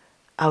off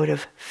out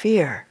of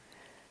fear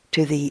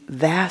to the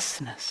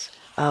vastness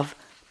of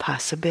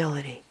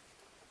possibility.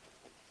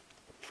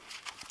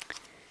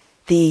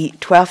 The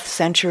 12th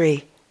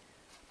century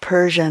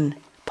Persian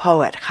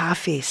poet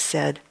Hafiz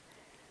said,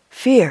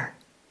 "Fear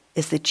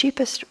is the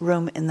cheapest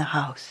room in the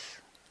house.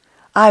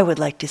 I would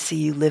like to see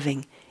you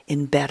living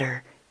in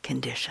better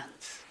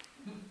conditions.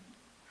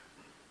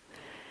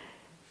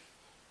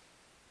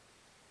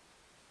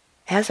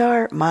 As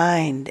our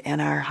mind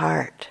and our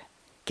heart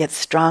get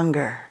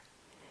stronger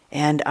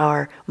and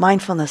our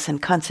mindfulness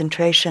and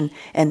concentration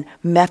and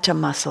metta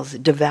muscles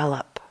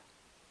develop,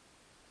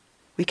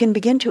 we can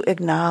begin to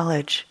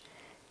acknowledge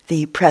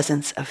the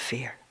presence of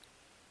fear.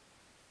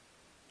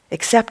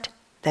 Accept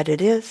that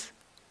it is,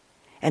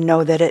 and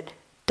know that it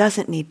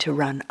doesn't need to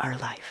run our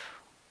life.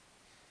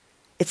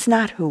 It's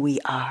not who we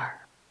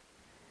are.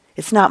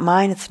 It's not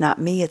mine, it's not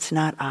me, it's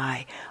not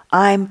I.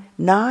 I'm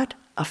not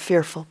a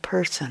fearful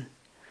person.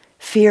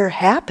 Fear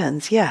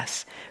happens,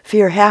 yes.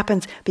 Fear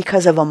happens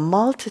because of a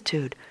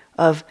multitude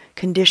of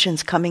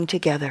conditions coming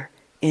together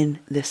in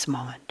this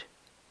moment.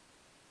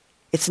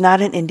 It's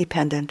not an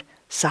independent,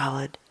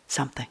 solid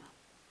something.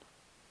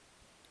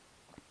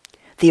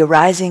 The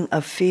arising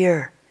of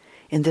fear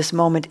in this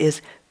moment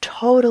is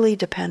totally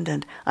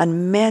dependent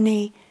on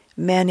many,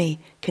 many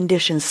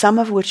conditions, some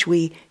of which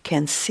we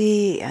can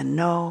see and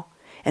know,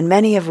 and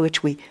many of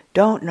which we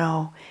don't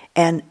know,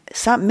 and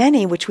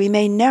many which we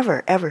may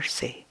never, ever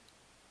see.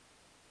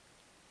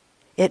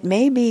 It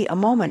may be a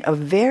moment of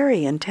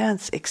very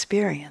intense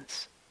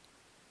experience.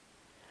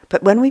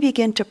 But when we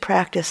begin to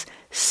practice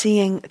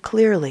seeing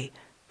clearly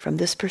from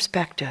this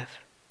perspective,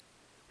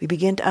 we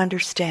begin to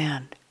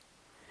understand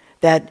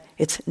that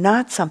it's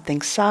not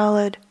something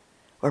solid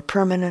or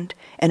permanent,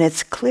 and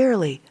it's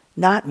clearly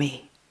not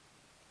me,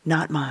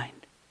 not mine.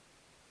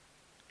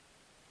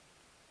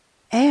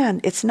 And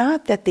it's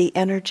not that the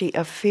energy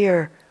of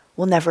fear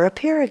will never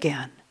appear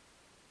again.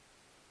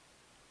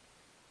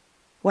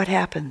 What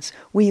happens?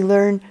 We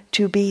learn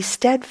to be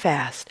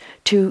steadfast,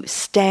 to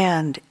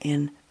stand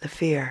in the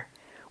fear.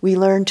 We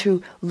learn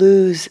to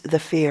lose the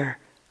fear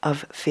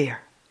of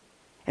fear.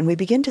 And we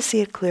begin to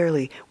see it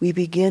clearly. We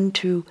begin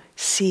to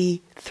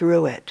see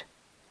through it,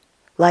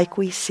 like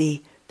we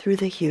see through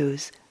the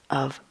hues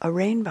of a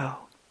rainbow.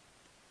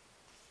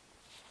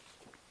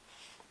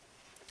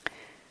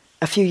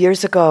 A few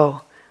years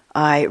ago,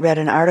 I read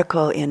an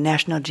article in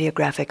National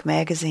Geographic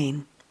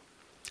magazine.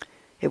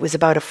 It was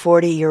about a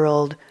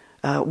 40-year-old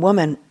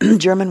woman,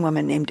 German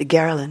woman named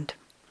Gerland,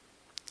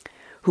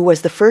 who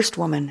was the first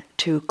woman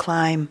to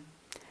climb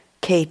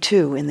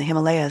K2 in the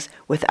Himalayas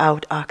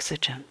without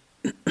oxygen.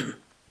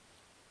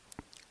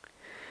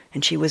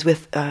 And she was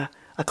with a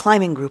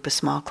climbing group, a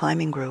small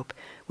climbing group,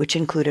 which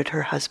included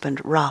her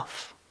husband,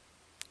 Ralph.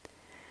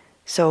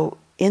 So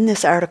in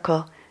this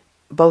article,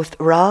 both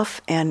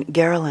Ralph and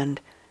Gerland,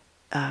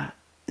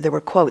 there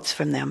were quotes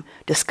from them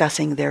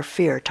discussing their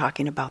fear,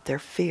 talking about their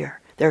fear,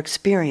 their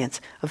experience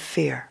of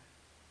fear.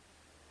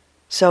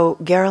 So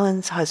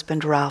Gerland's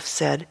husband, Ralph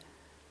said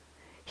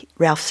he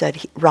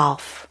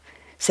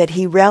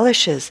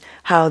relishes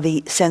how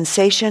the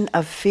sensation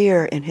of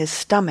fear in his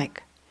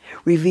stomach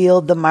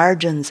revealed the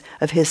margins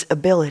of his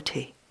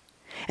ability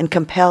and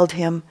compelled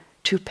him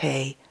to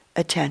pay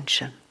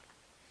attention.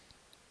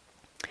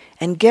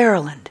 And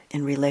Gerland,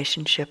 in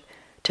relationship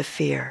to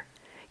fear,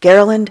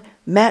 Gerland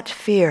met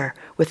fear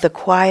with the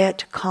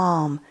quiet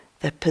calm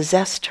that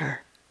possessed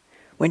her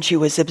when she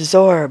was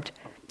absorbed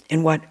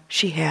in what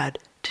she had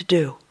to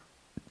do.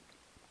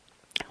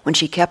 When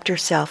she kept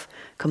herself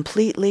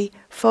completely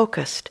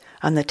focused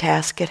on the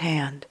task at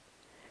hand,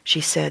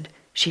 she said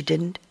she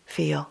didn't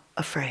feel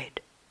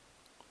afraid.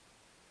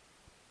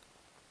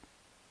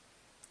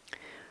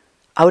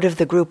 Out of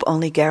the group,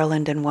 only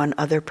Gerland and one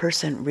other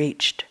person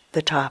reached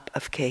the top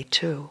of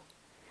K2.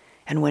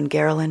 And when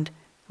Gerland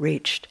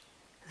reached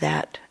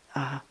that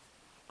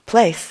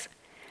place,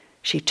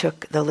 she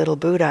took the little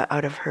Buddha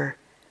out of her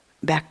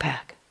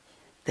backpack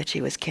that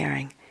she was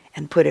carrying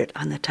and put it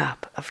on the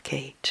top of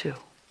K2.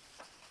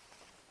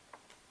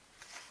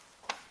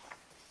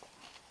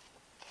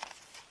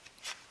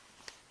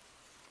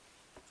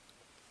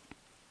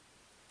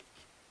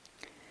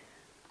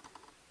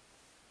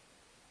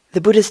 The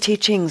Buddha's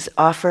teachings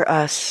offer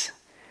us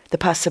the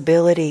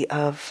possibility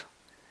of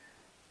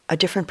a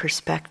different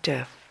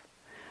perspective,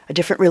 a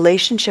different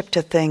relationship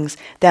to things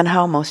than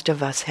how most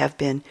of us have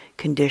been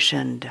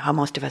conditioned, how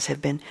most of us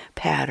have been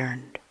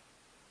patterned.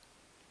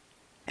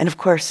 And of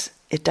course,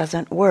 it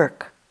doesn't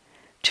work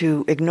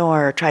to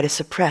ignore or try to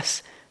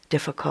suppress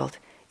difficult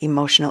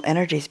emotional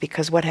energies,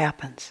 because what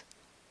happens?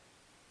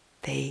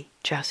 They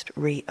just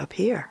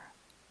reappear.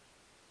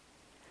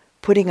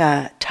 Putting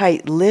a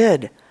tight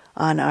lid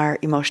on our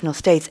emotional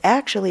states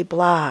actually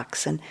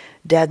blocks and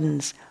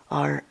deadens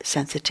our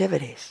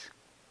sensitivities,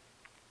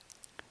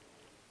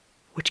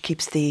 which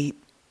keeps the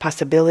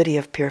possibility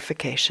of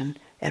purification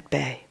at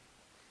bay.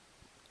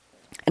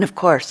 And of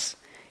course,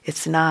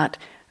 it's not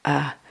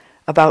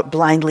about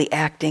blindly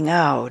acting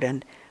out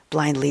and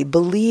blindly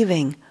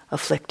believing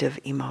afflictive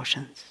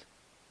emotions.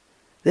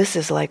 This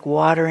is like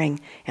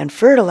watering and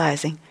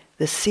fertilizing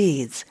the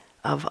seeds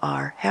of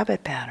our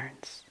habit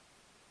patterns.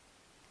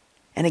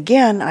 And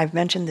again, I've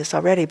mentioned this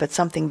already, but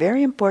something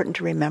very important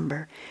to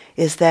remember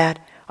is that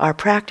our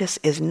practice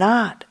is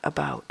not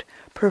about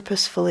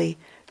purposefully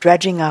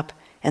dredging up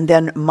and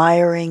then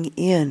miring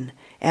in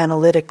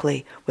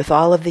analytically with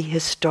all of the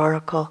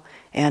historical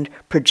and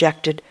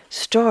projected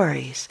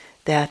stories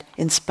that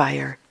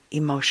inspire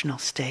emotional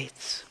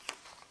states.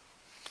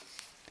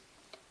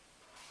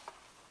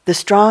 The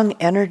strong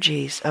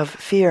energies of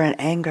fear and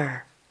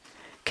anger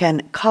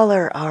can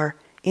color our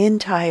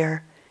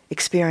entire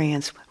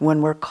experience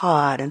when we're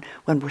caught and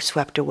when we're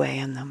swept away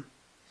in them.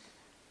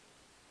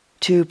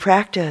 To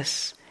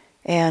practice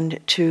and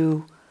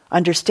to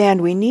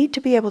understand, we need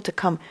to be able to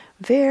come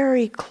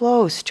very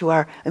close to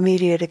our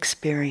immediate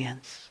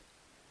experience,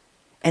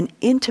 an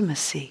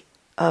intimacy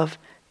of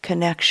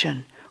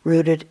connection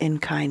rooted in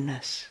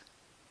kindness,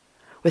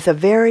 with a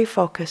very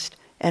focused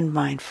and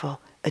mindful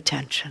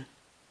attention.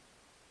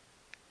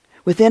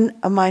 Within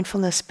a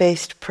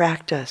mindfulness-based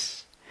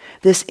practice,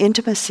 this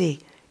intimacy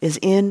is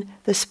in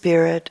the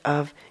spirit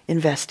of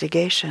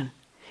investigation,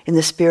 in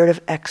the spirit of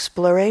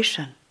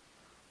exploration,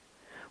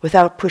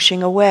 without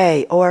pushing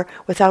away or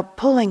without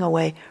pulling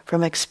away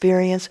from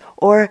experience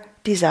or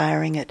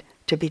desiring it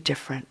to be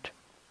different.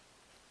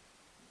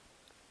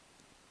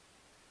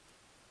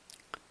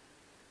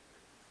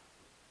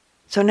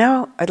 So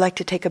now I'd like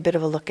to take a bit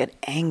of a look at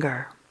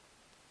anger.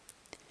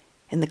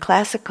 In the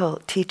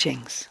classical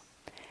teachings,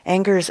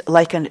 anger is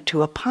likened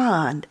to a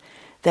pond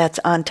that's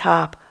on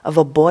top of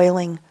a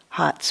boiling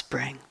hot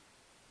spring.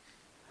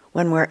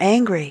 When we're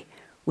angry,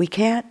 we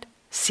can't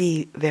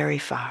see very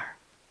far.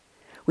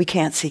 We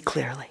can't see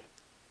clearly.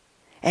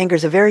 Anger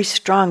is a very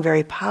strong,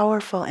 very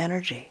powerful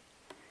energy.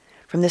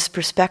 From this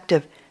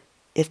perspective,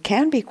 it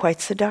can be quite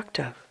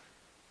seductive.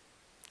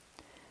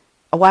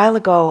 A while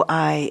ago,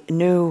 I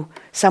knew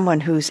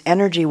someone whose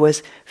energy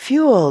was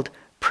fueled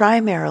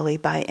primarily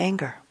by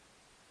anger.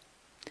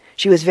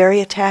 She was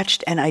very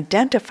attached and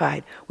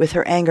identified with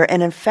her anger,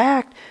 and in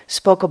fact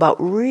spoke about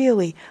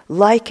really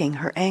liking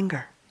her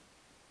anger.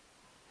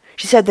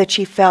 She said that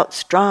she felt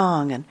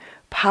strong and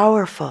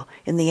powerful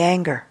in the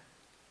anger.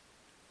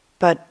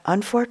 But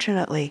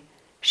unfortunately,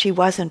 she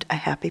wasn't a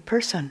happy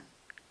person.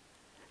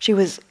 She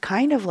was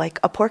kind of like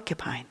a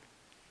porcupine.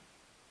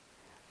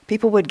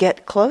 People would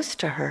get close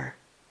to her,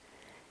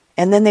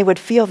 and then they would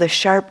feel the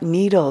sharp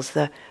needles,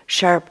 the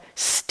sharp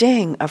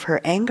sting of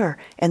her anger,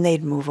 and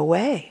they'd move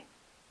away.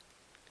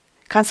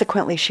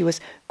 Consequently, she was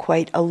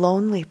quite a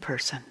lonely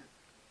person.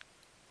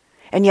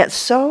 And yet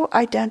so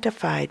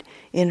identified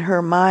in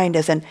her mind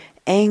as an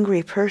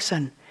angry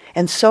person,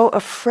 and so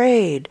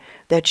afraid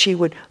that she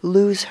would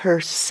lose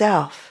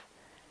herself,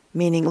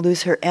 meaning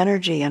lose her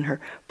energy and her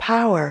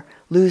power,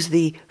 lose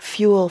the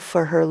fuel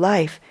for her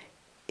life,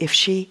 if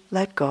she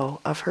let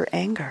go of her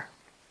anger.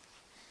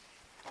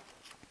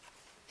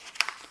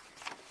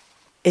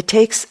 It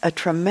takes a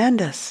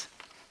tremendous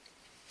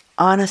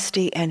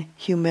honesty and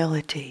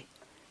humility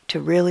to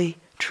really,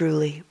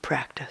 truly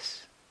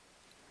practice.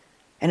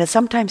 And it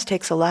sometimes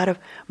takes a lot of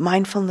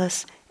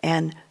mindfulness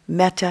and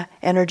metta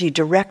energy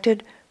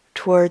directed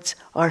towards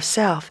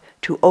ourself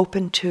to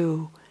open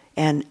to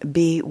and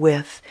be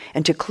with,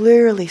 and to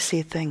clearly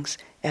see things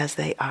as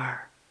they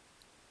are.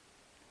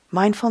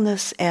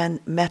 Mindfulness and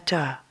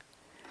metta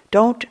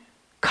don't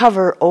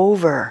cover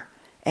over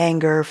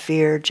anger,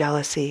 fear,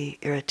 jealousy,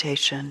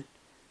 irritation.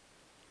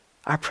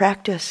 Our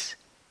practice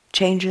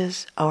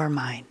changes our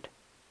mind.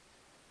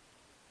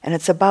 And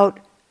it's about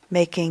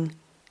making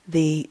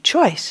the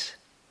choice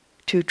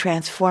to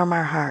transform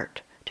our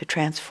heart, to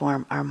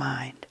transform our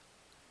mind.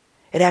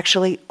 It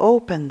actually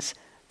opens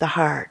the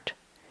heart,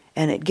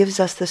 and it gives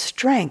us the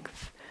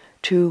strength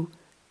to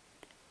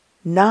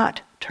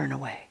not turn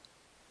away,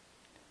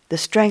 the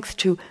strength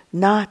to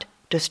not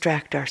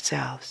distract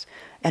ourselves,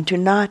 and to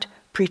not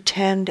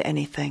pretend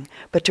anything,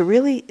 but to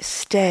really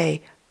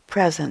stay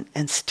present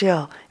and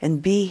still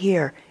and be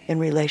here in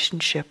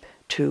relationship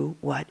to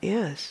what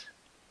is.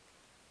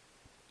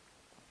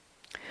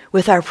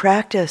 With our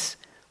practice,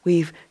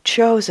 we've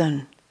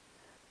chosen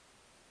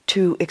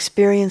to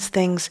experience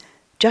things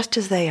just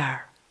as they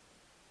are,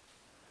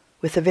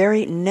 with a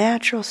very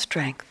natural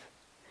strength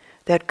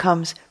that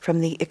comes from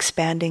the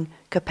expanding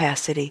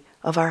capacity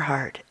of our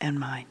heart and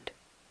mind.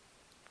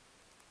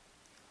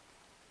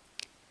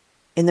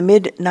 In the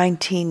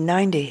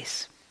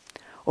mid-1990s,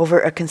 over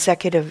a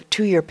consecutive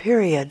 2-year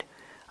period,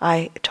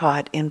 I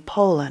taught in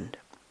Poland.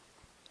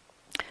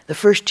 The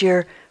first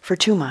year for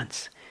 2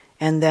 months,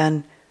 and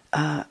then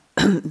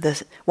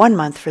 1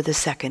 month for the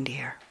second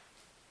year.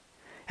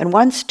 And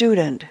one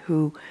student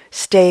who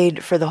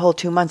stayed for the whole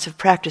 2 months of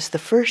practice the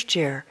first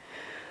year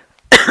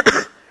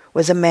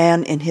was a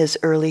man in his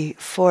early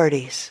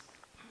 40s,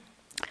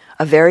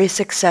 a very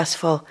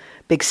successful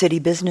big city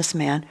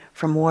businessman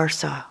from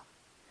Warsaw,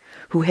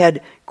 who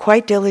had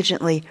quite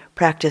diligently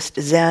practiced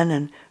Zen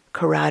and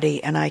karate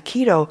and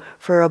Aikido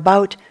for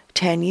about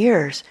 10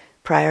 years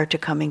prior to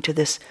coming to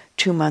this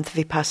 2-month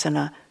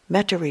Vipassana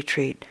metta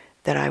retreat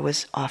that I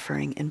was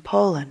offering in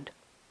Poland.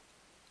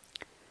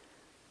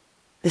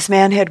 This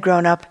man had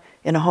grown up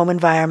in a home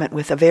environment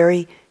with a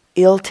very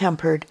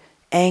ill-tempered,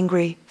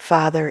 angry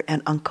father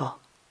and uncle,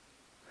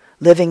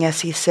 living,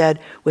 as he said,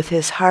 with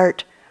his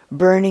heart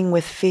burning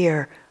with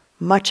fear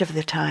much of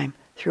the time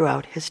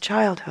throughout his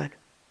childhood.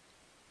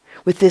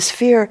 with this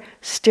fear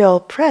still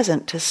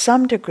present to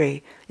some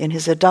degree in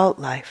his adult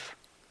life.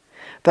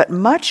 But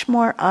much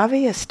more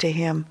obvious to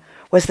him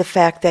was the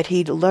fact that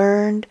he'd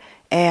learned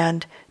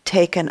and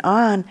taken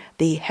on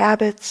the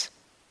habits,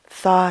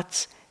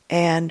 thoughts,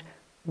 and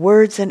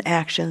words and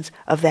actions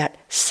of that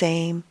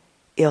same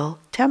ill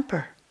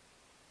temper.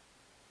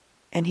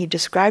 And he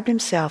described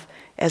himself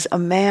as a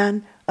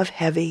man of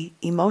heavy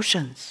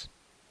emotions,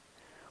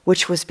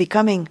 which was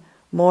becoming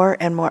more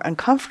and more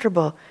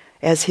uncomfortable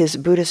as his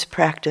Buddhist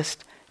practice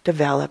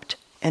developed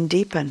and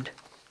deepened.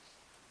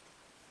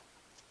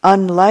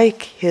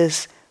 Unlike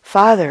his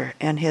father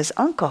and his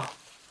uncle,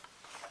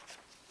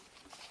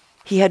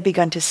 he had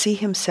begun to see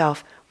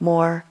himself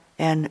more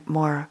and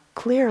more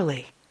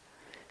clearly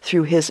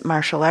through his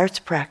martial arts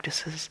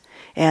practices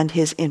and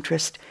his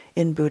interest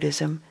in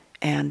Buddhism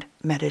and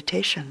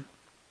meditation.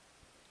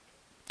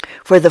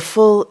 For the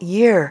full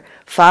year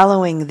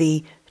following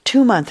the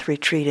 2-month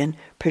retreat in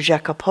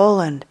Przeca,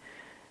 Poland,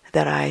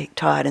 that I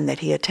taught and that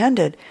he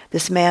attended,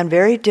 this man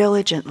very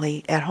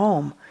diligently at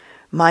home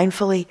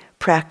mindfully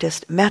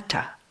practiced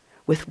metta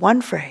with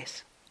one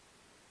phrase: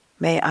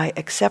 "May I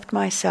accept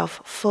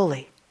myself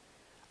fully,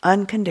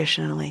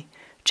 unconditionally,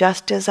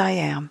 just as I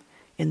am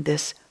in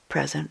this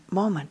present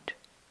moment."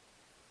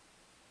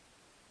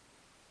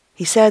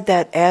 He said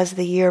that as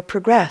the year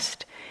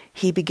progressed,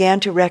 he began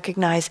to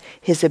recognize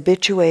his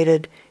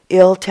habituated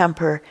ill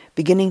temper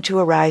beginning to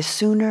arise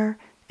sooner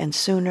and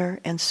sooner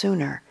and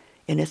sooner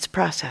in its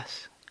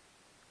process.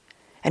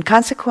 And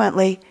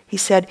consequently, he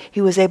said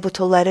he was able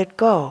to let it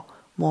go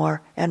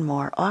more and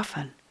more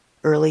often,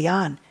 early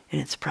on in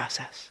its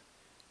process.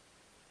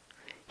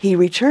 He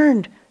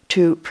returned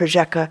to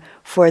Przeca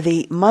for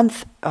the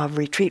month of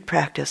retreat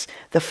practice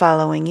the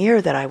following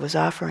year that I was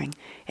offering,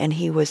 and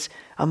he was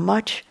a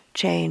much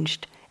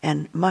changed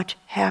and much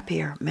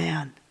happier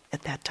man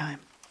at that time,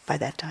 by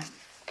that time.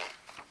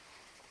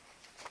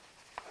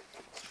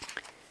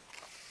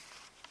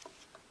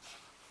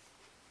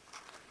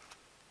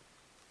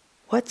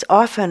 What's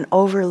often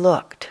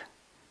overlooked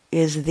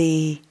is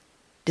the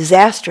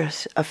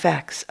disastrous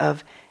effects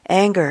of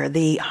anger,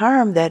 the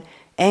harm that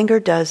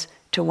anger does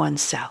to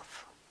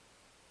oneself.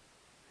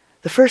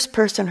 The first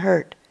person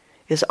hurt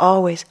is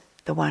always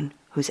the one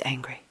who's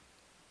angry.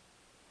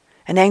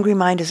 An angry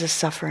mind is a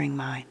suffering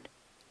mind.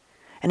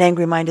 An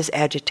angry mind is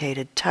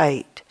agitated,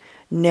 tight,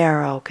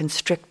 narrow,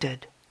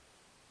 constricted.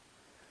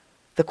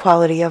 The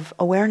quality of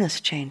awareness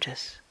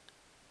changes.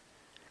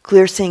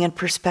 Clear seeing and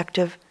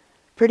perspective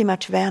pretty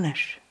much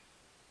vanish.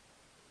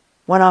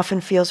 One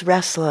often feels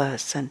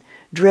restless and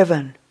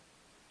driven.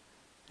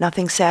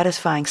 Nothing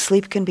satisfying.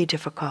 Sleep can be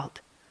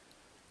difficult.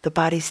 The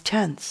body's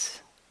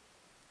tense.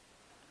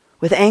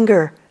 With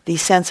anger, the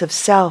sense of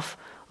self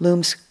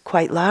looms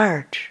quite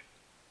large.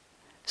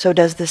 So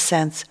does the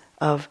sense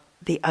of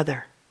the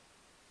other.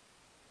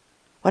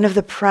 One of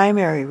the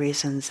primary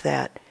reasons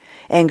that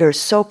anger is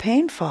so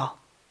painful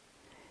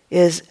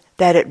is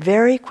that it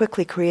very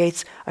quickly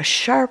creates a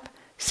sharp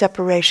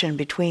separation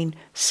between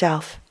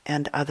self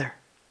and other.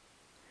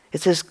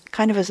 It's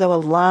kind of as though a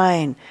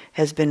line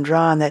has been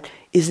drawn that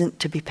isn't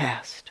to be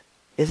passed,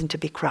 isn't to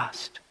be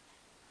crossed.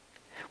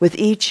 With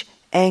each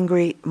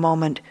angry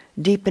moment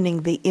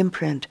deepening the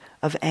imprint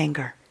of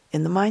anger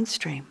in the mind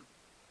stream.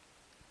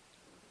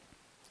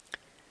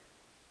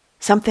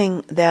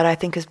 Something that I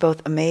think is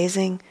both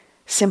amazing,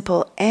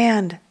 simple,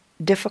 and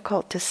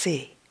difficult to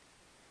see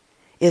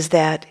is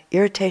that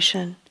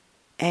irritation,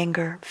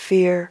 anger,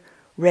 fear,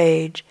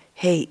 rage,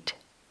 hate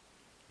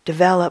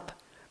develop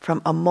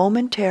from a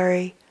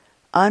momentary,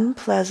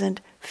 unpleasant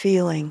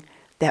feeling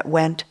that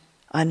went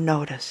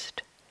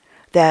unnoticed,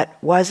 that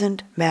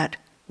wasn't met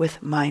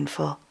with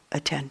mindful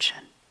attention.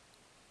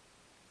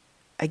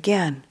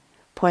 Again,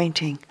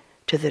 pointing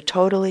to the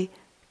totally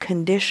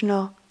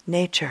conditional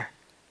nature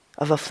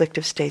of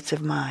afflictive states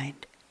of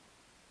mind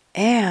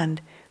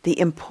and the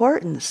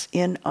importance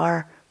in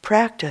our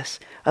practice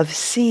of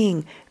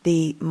seeing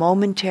the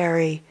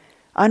momentary,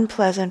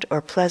 unpleasant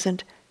or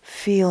pleasant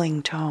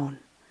feeling tone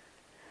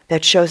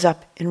that shows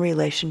up in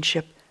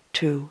relationship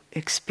to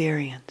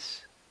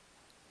experience.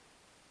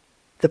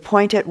 The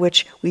point at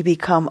which we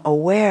become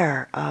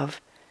aware of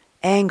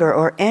anger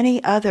or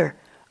any other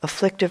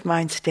afflictive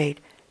mind state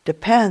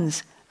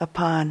depends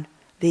upon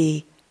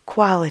the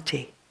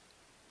quality,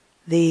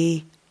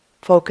 the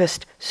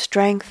focused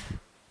strength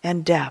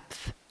and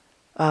depth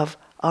of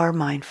our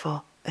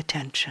mindful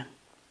attention.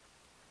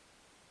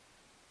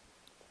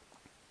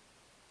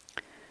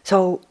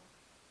 So,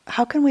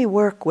 how can we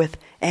work with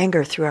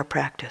anger through our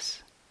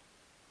practice?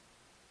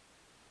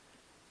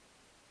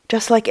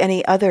 Just like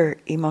any other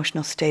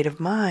emotional state of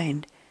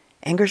mind,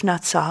 anger's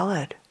not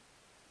solid.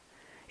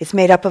 It's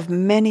made up of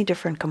many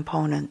different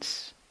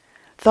components,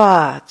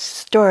 thoughts,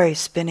 stories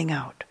spinning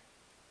out,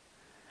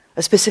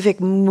 a specific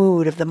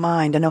mood of the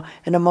mind, an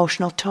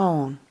emotional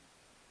tone,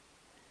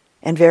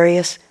 and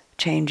various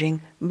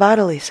changing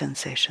bodily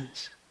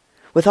sensations,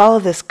 with all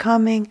of this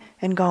coming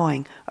and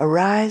going,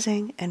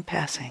 arising and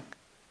passing.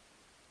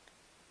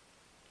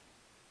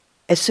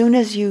 As soon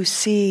as you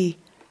see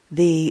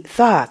the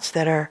thoughts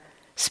that are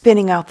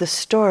spinning out the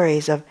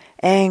stories of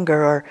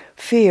anger or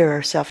fear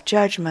or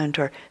self-judgment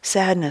or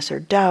sadness or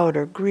doubt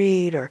or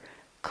greed or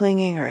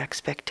clinging or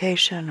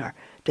expectation or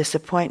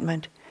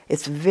disappointment.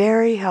 It's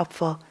very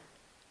helpful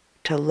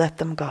to let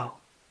them go.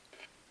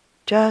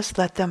 Just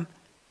let them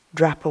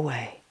drop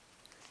away.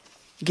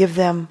 Give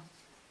them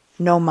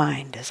no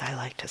mind, as I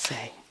like to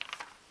say.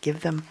 Give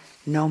them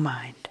no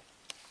mind.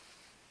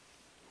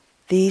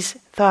 These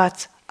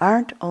thoughts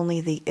aren't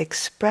only the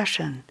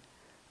expression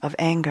of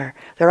anger,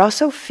 they're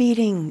also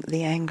feeding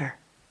the anger.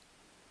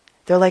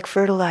 They're like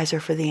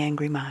fertilizer for the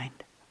angry mind.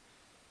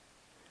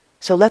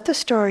 So let the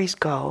stories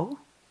go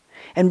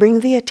and bring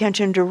the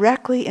attention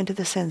directly into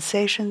the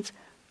sensations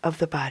of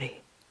the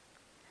body,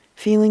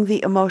 feeling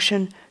the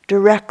emotion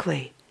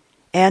directly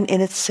and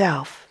in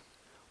itself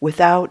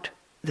without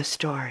the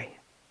story.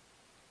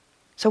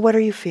 So what are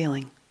you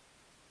feeling?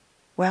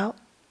 Well,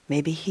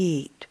 maybe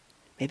heat,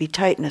 maybe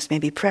tightness,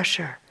 maybe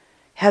pressure,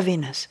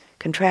 heaviness,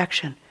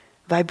 contraction,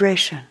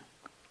 vibration.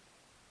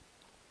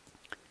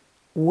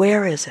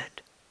 Where is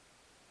it?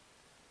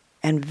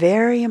 And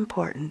very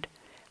important,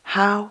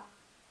 how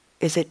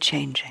is it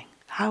changing?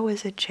 How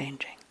is it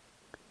changing?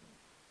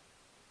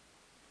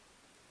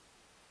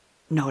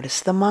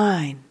 Notice the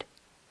mind.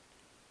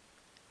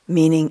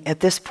 Meaning,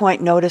 at this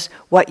point, notice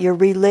what your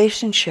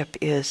relationship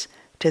is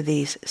to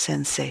these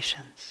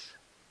sensations.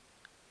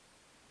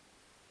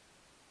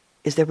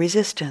 Is there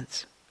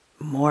resistance?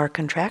 More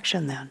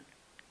contraction then.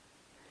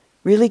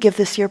 Really give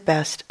this your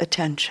best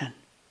attention.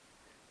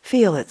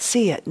 Feel it,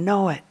 see it,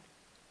 know it.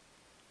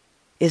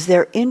 Is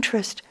there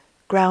interest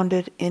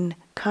grounded in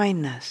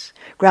kindness,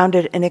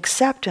 grounded in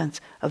acceptance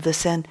of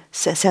the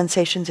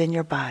sensations in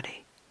your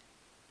body?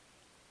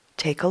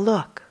 Take a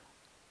look.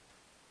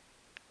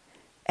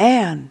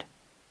 And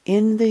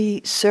in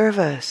the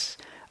service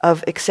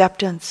of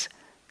acceptance,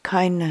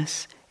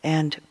 kindness,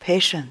 and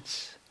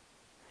patience,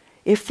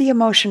 if the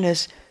emotion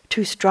is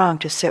too strong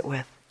to sit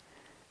with,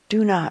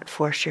 do not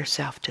force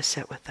yourself to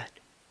sit with it.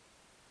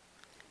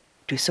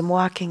 Do some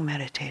walking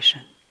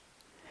meditation.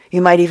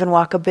 You might even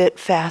walk a bit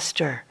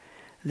faster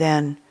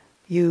than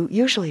you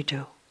usually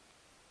do.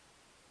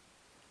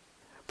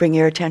 Bring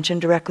your attention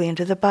directly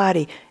into the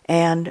body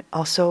and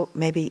also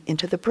maybe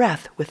into the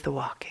breath with the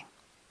walking.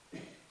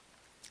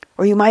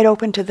 Or you might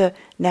open to the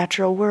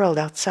natural world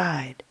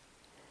outside.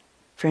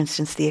 For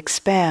instance, the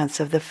expanse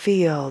of the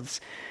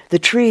fields, the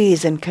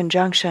trees in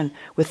conjunction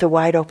with the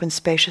wide open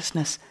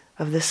spaciousness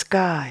of the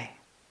sky,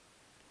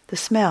 the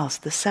smells,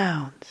 the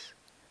sounds,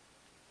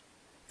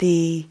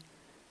 the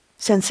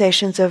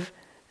sensations of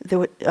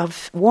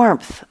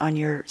warmth on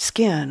your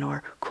skin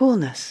or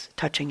coolness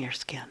touching your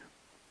skin.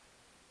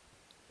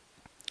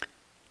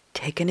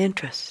 Take an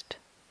interest.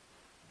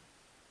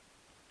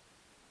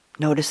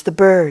 Notice the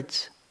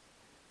birds,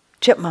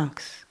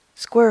 chipmunks,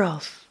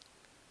 squirrels,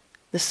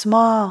 the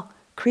small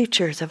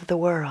creatures of the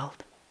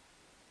world.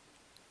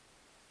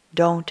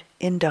 Don't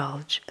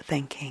indulge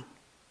thinking.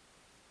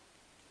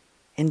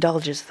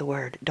 Indulge is the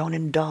word. Don't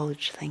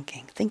indulge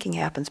thinking. Thinking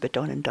happens, but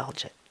don't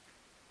indulge it.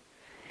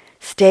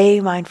 Stay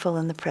mindful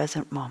in the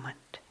present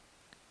moment,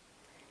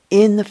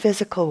 in the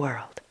physical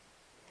world,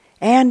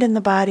 and in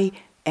the body,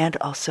 and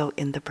also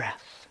in the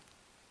breath.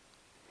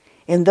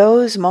 In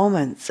those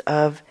moments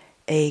of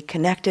a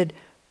connected,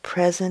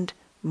 present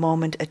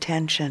moment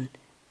attention,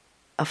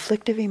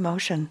 afflictive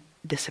emotion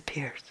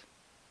disappears.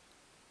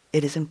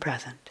 It isn't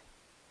present.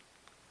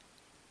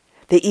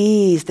 The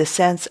ease, the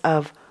sense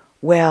of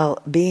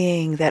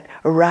well-being that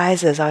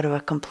arises out of a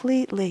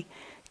completely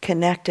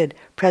connected,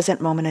 present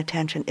moment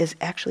attention is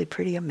actually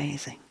pretty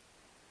amazing.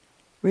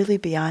 Really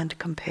beyond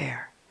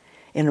compare,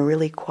 in a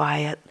really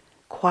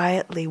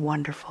quietly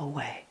wonderful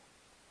way.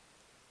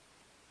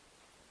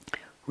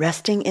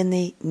 Resting in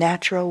the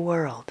natural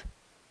world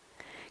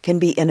can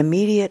be an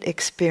immediate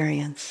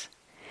experience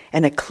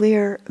and a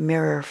clear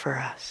mirror for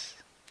us.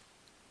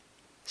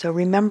 So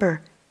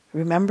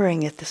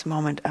remembering at this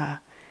moment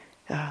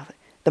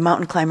the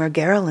mountain climber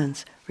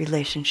Geralyn's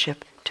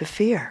relationship to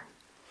fear.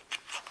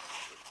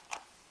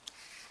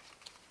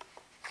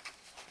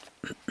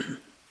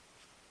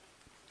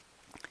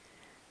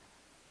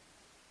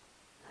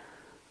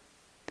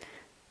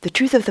 The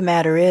truth of the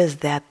matter is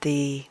that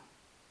the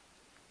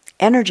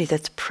energy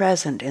that's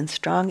present in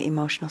strong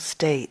emotional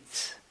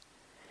states,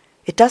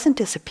 it doesn't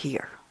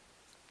disappear.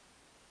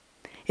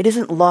 It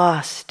isn't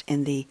lost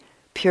in the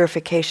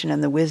purification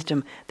and the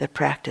wisdom that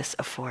practice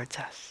affords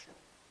us.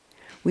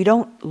 We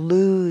don't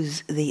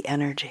lose the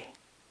energy.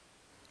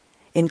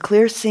 In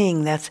clear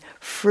seeing that's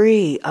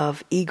free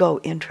of ego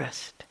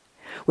interest,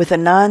 with a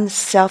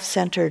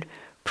non-self-centered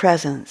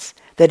presence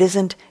that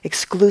isn't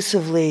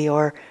exclusively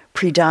or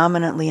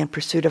predominantly in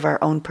pursuit of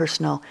our own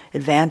personal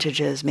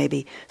advantages,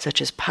 maybe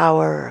such as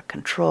power or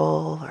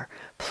control or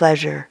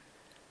pleasure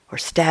or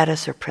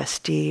status or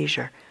prestige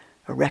or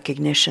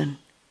recognition,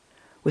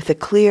 with a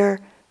clear,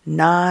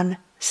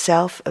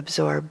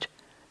 non-self-absorbed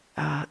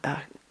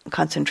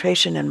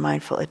concentration and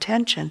mindful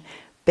attention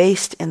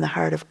based in the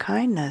heart of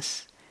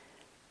kindness,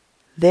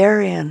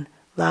 therein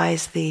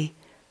lies the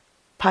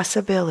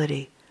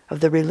possibility of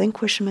the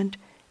relinquishment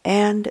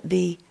and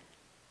the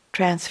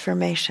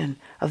transformation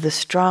of the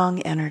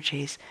strong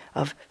energies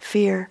of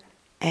fear,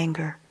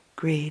 anger,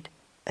 greed,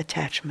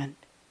 attachment,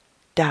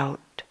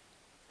 doubt,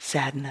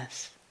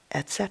 sadness,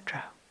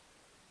 etc.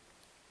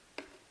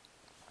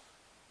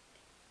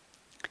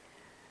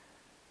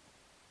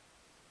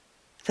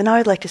 So now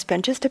I'd like to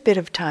spend just a bit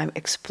of time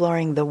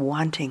exploring the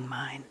wanting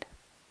mind.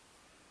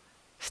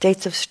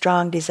 States of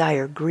strong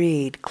desire,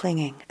 greed,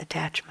 clinging,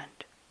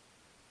 attachment.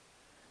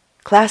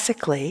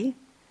 Classically,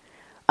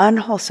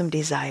 unwholesome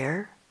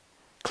desire,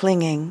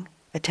 clinging,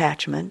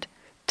 attachment,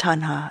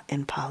 tanha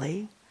in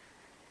Pali,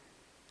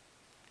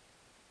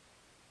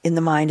 in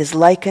the mind is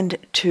likened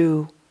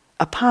to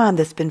a pond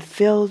that's been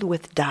filled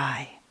with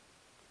dye.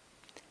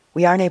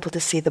 We aren't able to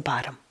see the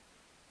bottom.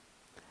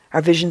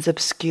 Our vision's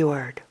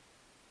obscured.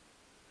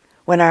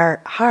 When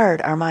our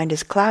heart, our mind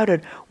is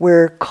clouded,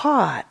 we're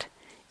caught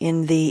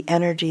in the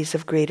energies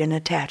of greed and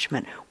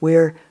attachment.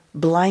 We're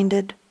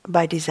blinded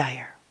by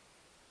desire.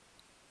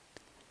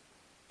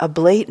 A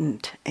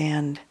blatant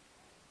and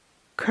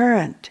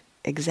current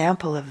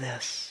example of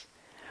this,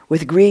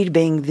 with greed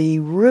being the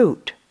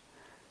root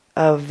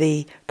of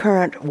the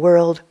current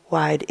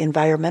worldwide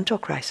environmental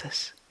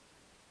crisis.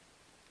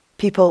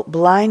 People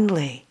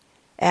blindly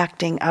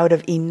acting out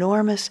of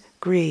enormous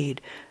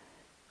greed,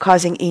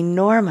 causing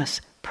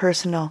enormous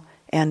personal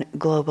and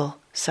global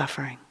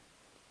suffering.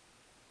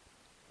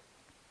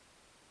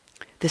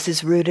 This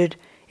is rooted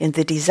in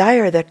the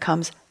desire that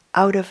comes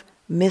out of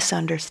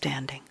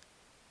misunderstanding.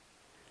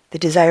 The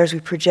desires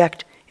we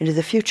project into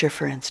the future,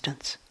 for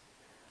instance.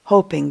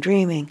 Hoping,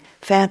 dreaming,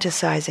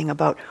 fantasizing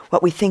about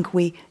what we think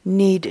we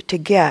need to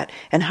get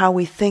and how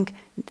we think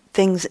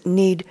things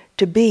need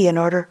to be in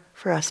order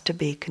for us to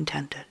be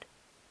contented,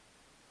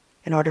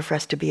 in order for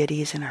us to be at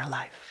ease in our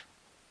life.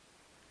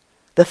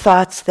 The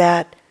thoughts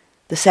that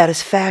the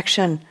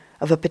satisfaction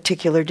of a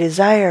particular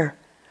desire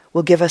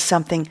will give us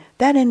something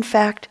that in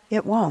fact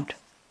it won't,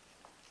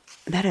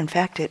 that in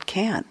fact it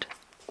can't.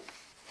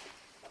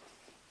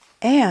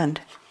 And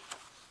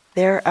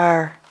there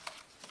are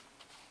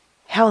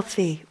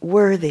healthy,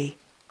 worthy,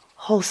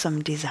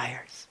 wholesome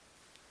desires.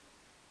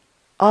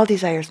 All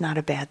desire is not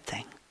a bad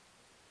thing.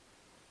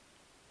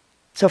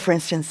 So for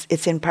instance,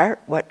 it's in part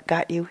what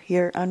got you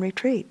here on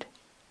retreat.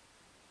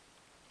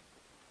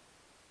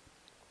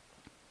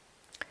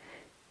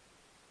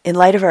 In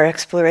light of our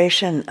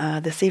exploration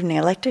this evening,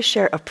 I'd like to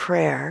share a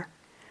prayer,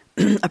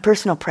 a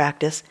personal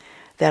practice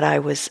that I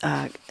was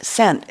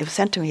sent. It was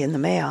sent to me in the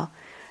mail,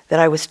 that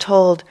I was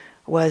told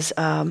was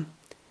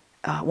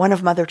one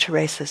of Mother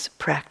Teresa's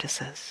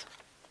practices.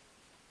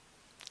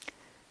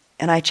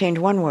 And I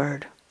changed one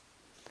word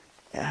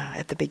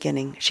at the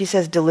beginning. She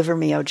says, "Deliver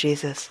me, O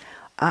Jesus."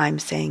 I'm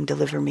saying,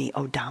 "Deliver me,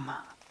 O Dhamma."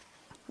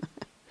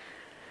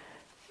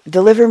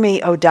 Deliver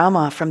me, O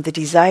Dhamma, from the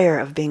desire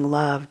of being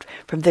loved,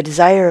 from the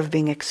desire of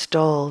being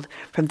extolled,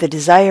 from the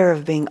desire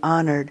of being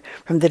honored,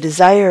 from the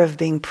desire of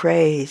being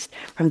praised,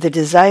 from the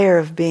desire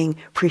of being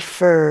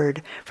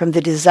preferred, from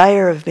the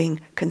desire of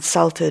being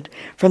consulted,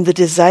 from the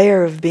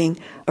desire of being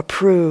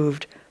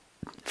approved,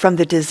 from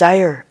the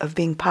desire of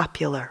being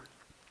popular,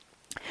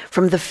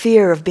 from the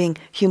fear of being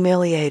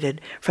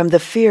humiliated, from the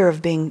fear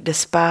of being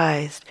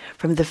despised,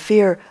 from the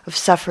fear of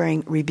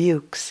suffering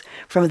rebukes,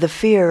 from the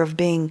fear of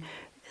being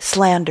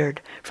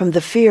slandered, from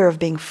the fear of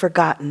being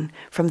forgotten,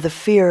 from the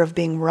fear of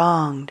being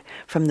wronged,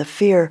 from the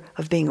fear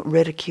of being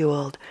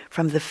ridiculed,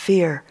 from the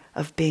fear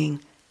of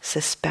being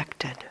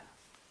suspected.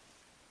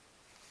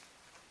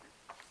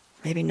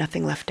 Maybe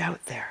nothing left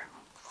out there.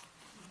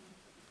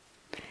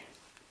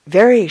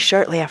 Very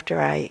shortly after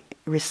I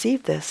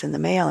received this in the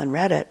mail and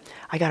read it,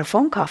 I got a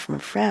phone call from a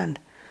friend,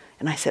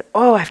 and I said,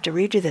 "Oh, I have to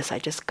read you this. I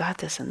just got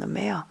this in the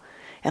mail."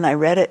 And I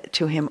read it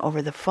to him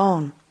over the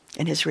phone,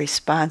 and his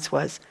response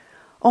was,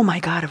 "Oh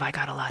my God, have I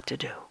got a lot to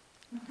do."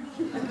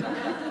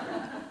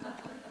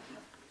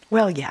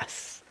 Well,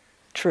 yes,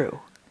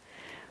 true.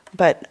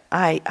 But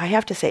I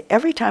have to say,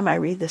 every time I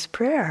read this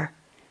prayer,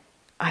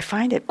 I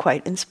find it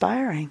quite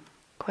inspiring,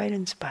 quite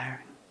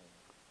inspiring.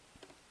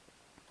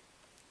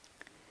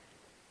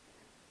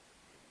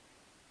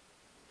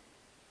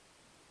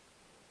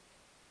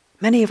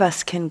 Many of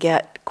us can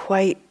get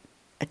quite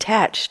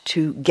attached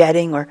to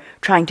getting or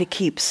trying to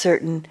keep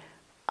certain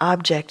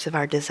objects of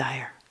our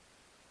desire,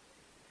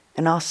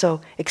 and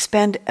also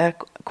expend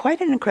quite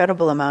an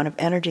incredible amount of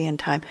energy and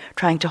time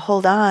trying to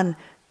hold on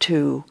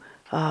to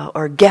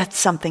or get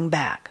something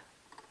back.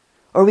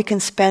 Or we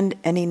can spend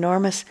an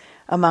enormous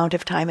amount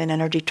of time and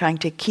energy trying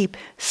to keep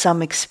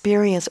some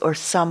experience or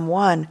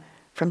someone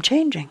from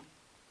changing.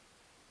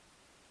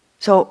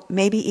 So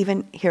maybe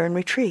even here in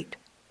retreat.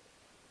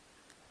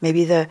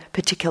 Maybe the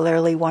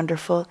particularly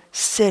wonderful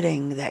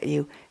sitting that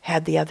you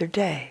had the other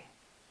day.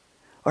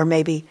 Or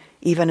maybe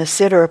even a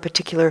sit or a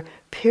particular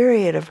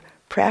period of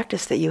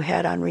practice that you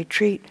had on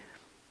retreat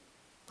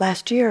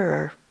last year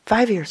or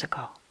 5 years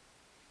ago.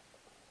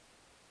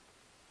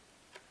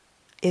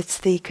 It's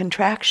the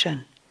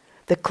contraction,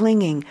 the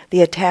clinging,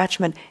 the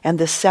attachment, and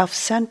the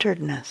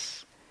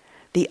self-centeredness,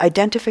 the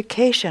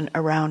identification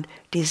around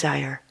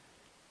desire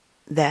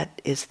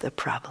that is the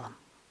problem.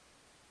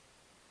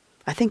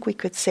 I think we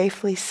could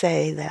safely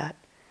say that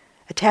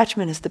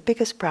attachment is the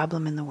biggest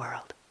problem in the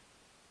world.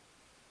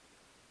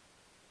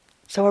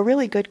 So a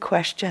really good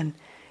question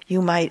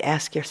you might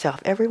ask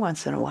yourself every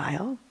once in a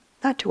while,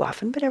 not too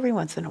often, but every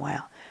once in a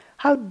while,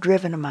 how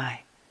driven am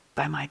I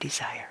by my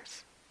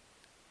desires?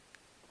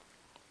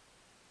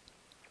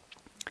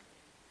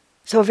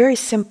 So a very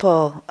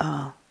simple,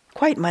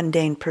 quite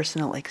mundane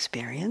personal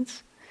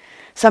experience.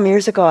 Some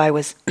years ago I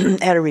was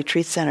at a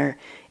retreat center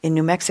in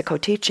New Mexico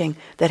teaching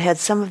that had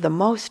some of the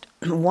most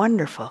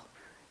wonderful,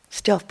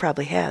 still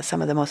probably has,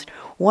 some of the most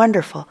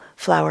wonderful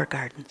flower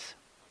gardens.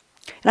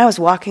 And I was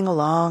walking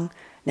along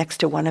next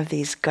to one of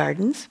these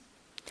gardens,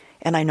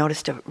 and I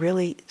noticed a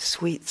really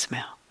sweet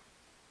smell.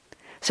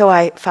 So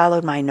I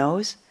followed my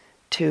nose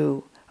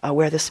to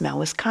where the smell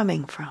was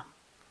coming from,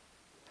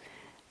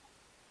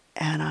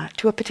 and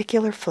to a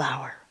particular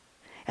flower.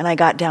 And I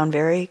got down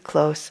very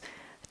close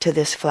to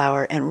this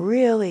flower and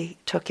really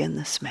took in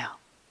the smell.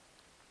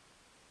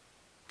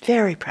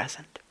 Very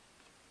present.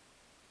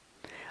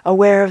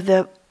 Aware of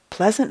the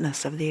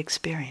pleasantness of the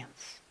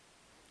experience.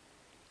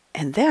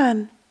 And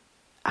then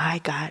I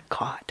got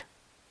caught.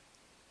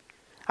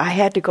 I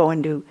had to go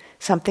and do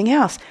something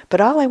else,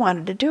 but all I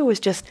wanted to do was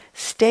just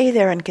stay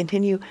there and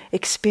continue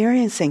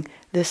experiencing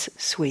this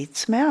sweet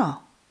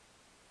smell.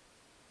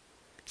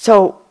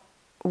 So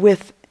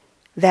with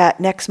that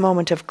next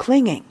moment of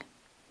clinging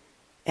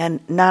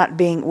and not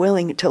being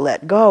willing to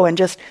let go and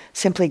just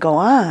simply go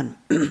on,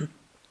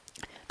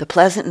 the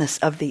pleasantness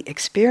of the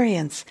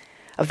experience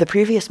of the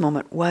previous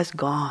moment was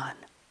gone.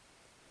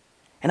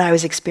 And I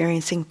was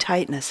experiencing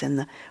tightness in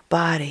the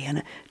body and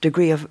a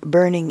degree of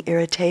burning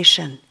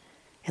irritation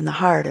in the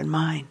heart and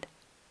mind.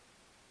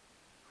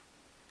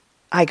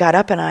 I got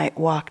up and I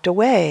walked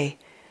away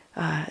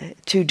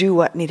to do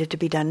what needed to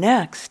be done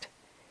next.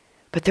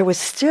 But there was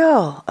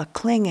still a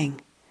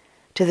clinging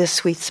to this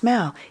sweet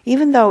smell,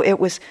 even though it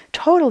was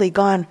totally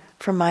gone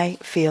from my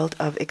field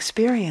of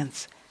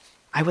experience.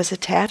 I was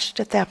attached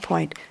at that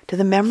point to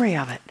the memory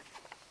of it,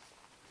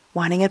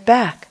 wanting it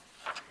back,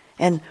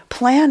 and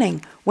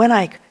planning when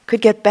I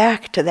could get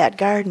back to that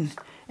garden,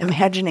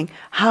 imagining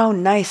how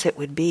nice it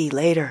would be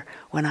later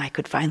when I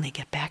could finally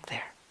get back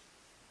there.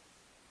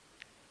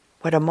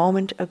 What a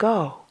moment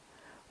ago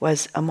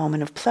was a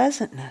moment of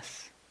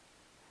pleasantness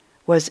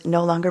was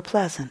no longer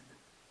pleasant,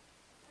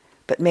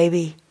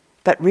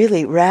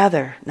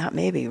 rather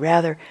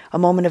a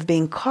moment of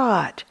being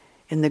caught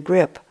in the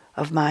grip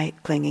of my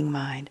clinging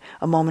mind,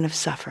 a moment of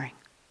suffering.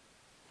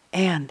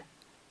 And,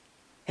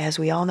 as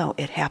we all know,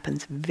 it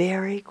happens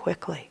very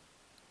quickly,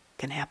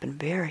 can happen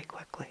very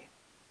quickly.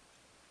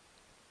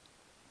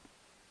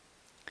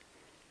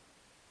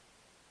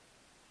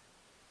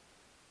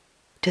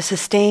 To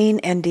sustain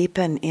and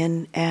deepen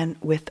in and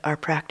with our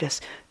practice,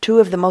 two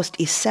of the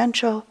most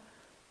essential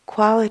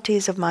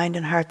qualities of mind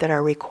and heart that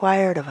are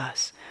required of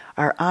us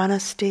are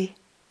honesty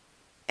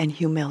and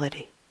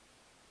humility.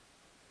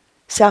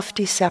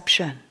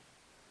 Self-deception,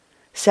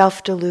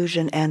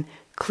 self-delusion, and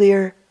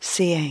clear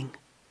seeing.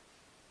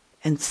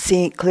 And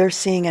clear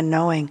seeing and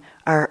knowing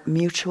are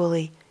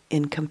mutually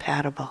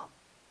incompatible.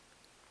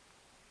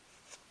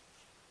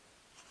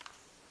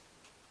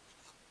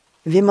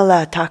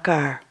 Vimala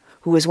Thakar,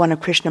 who was one of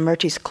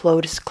Krishnamurti's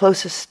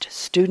closest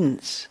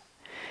students,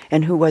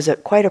 and who was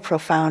quite a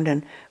profound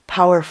and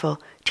powerful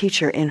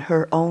teacher in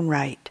her own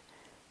right,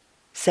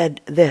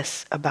 said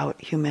this about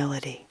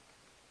humility.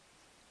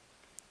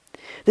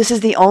 This is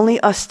the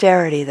only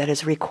austerity that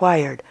is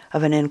required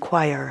of an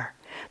inquirer,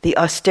 the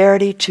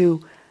austerity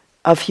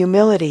of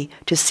humility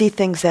to see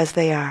things as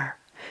they are,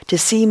 to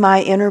see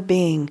my inner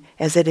being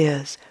as it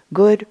is,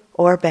 good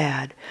or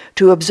bad,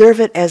 to observe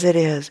it as it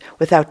is,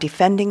 without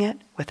defending it,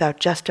 without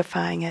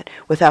justifying it,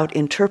 without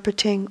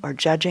interpreting or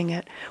judging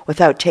it,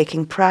 without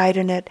taking pride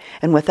in it,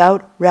 and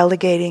without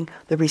relegating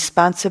the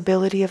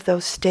responsibility of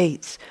those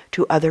states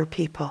to other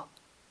people.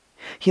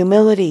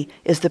 Humility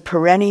is the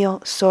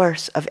perennial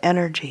source of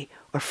energy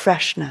or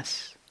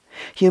freshness.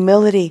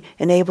 Humility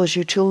enables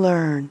you to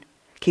learn,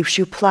 keeps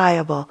you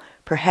pliable,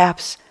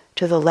 perhaps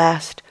to the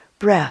last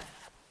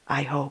breath,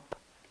 I hope,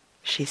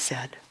 she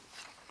said.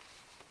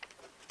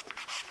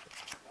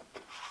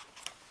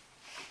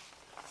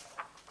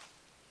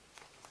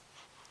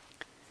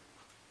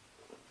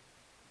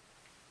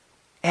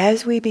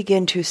 As we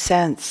begin to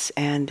sense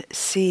and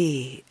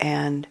see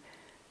and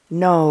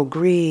know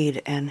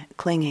greed and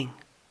clinging,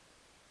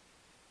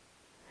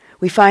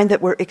 we find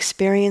that we're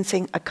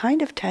experiencing a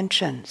kind of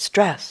tension,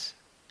 stress,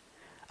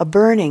 a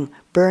burning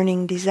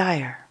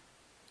desire.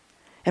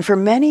 And for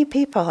many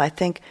people, I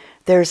think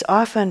there's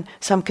often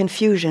some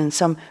confusion,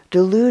 some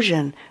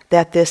delusion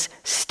that this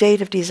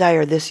state of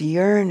desire, this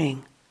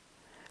yearning,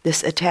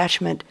 this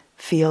attachment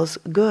feels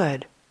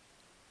good.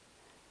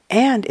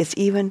 And it's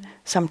even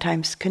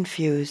sometimes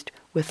confused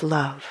with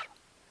love,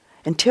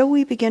 until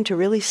we begin to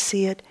really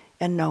see it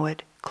and know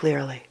it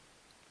clearly.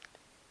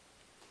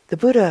 The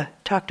Buddha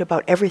talked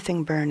about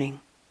everything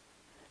burning.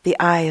 The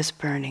eye is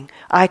burning,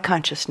 eye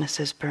consciousness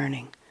is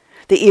burning,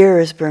 the ear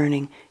is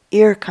burning,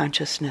 ear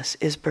consciousness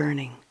is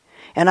burning.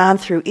 And on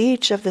through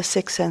each of the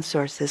 6 sense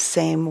sources,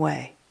 same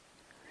way.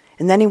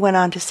 And then he went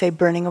on to say,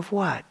 burning of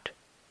what?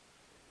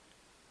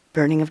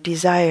 Burning of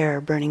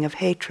desire, burning of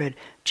hatred,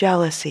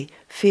 jealousy,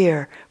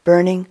 fear,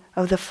 burning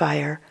of the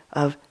fire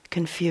of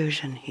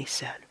confusion, he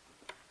said.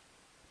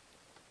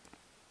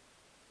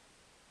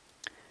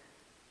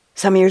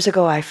 Some years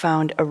ago I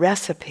found a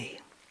recipe.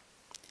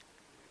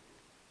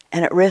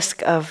 And at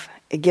risk of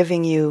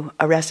giving you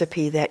a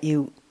recipe that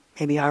you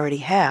maybe already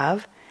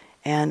have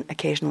and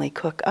occasionally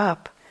cook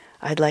up,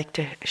 I'd like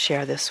to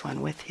share this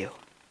one with you.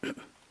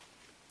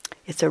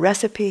 It's a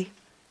recipe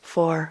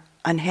for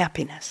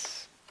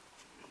unhappiness.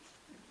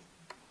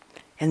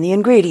 And the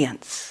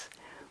ingredients: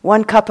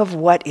 1 cup of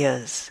what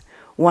is,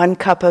 1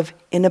 cup of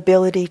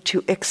inability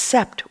to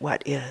accept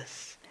what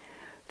is,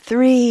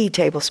 3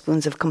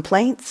 tablespoons of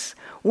complaints,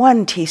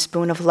 1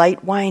 teaspoon of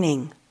light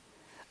whining,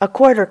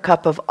 1/4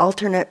 cup of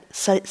alternate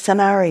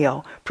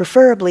scenario,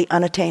 preferably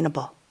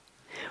unattainable,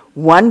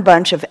 1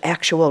 bunch of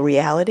actual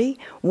reality,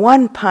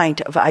 1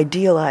 pint of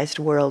idealized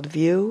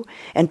worldview,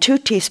 and 2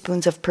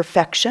 teaspoons of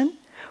perfection,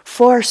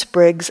 4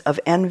 sprigs of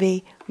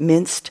envy,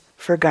 minced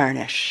for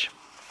garnish.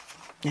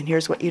 And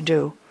here's what you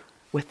do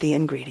with the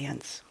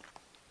ingredients.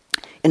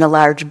 In a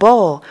large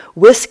bowl,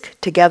 whisk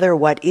together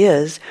what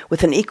is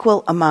with an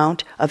equal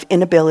amount of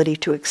inability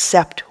to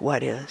accept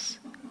what is.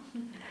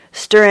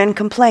 Stir in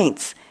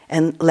complaints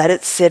and let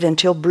it sit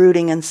until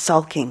brooding and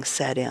sulking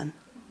set in.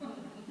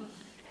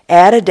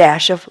 Add a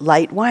dash of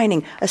light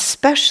whining,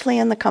 especially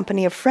in the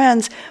company of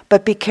friends,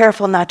 but be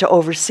careful not to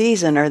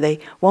overseason or they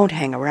won't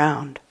hang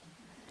around.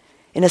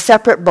 In a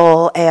separate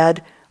bowl,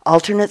 add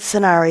alternate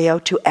scenario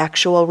to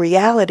actual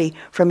reality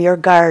from your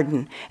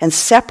garden and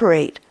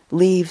separate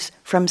leaves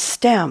from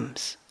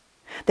stems.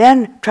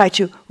 Then try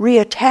to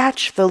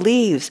reattach the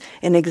leaves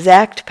in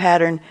exact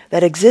pattern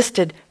that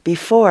existed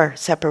before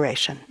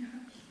separation.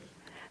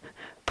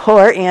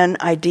 Pour in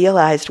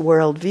idealized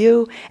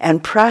worldview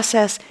and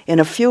process in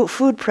a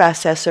food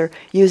processor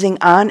using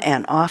on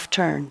and off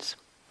turns.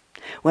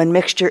 When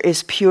mixture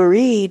is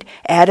pureed,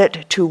 add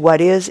it to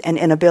what is an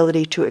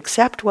inability to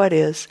accept what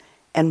is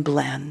and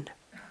blend.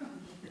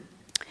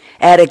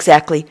 Add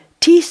exactly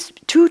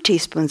 2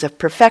 teaspoons of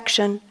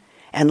perfection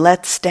and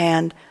let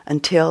stand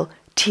until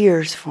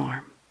tears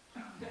form.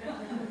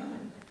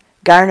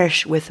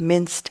 Garnish with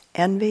minced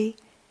envy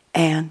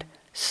and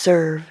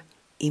serve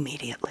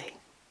immediately.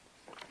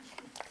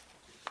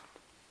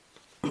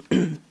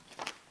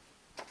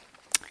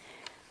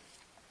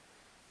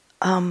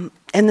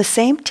 And the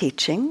same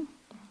teaching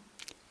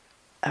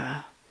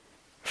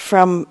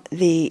from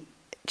the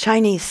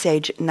Chinese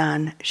sage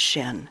Nan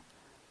Xin,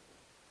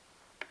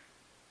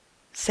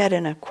 said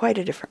in quite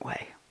a different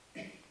way.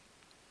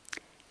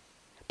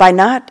 By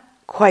not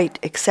quite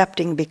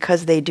accepting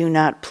because they do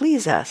not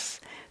please us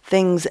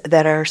things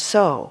that are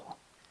so,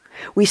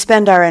 we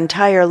spend our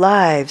entire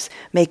lives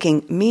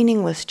making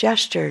meaningless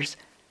gestures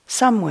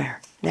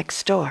somewhere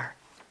next door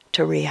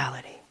to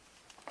reality.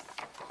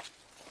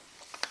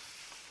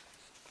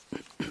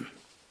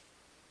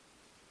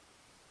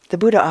 The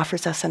Buddha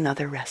offers us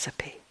another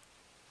recipe.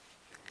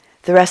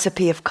 The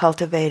recipe of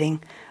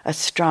cultivating a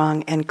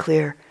strong and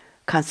clear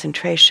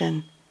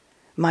concentration,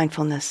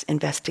 mindfulness,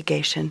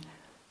 investigation,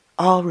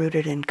 all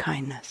rooted in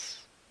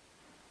kindness.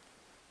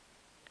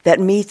 That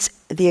meets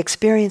the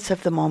experience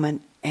of the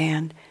moment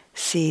and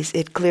sees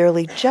it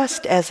clearly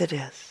just as it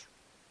is.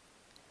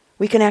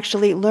 We can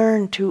actually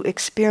learn to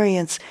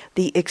experience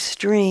the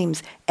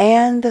extremes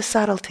and the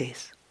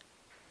subtleties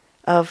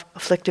of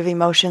afflictive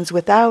emotions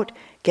without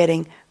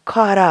getting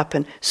caught up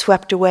and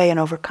swept away and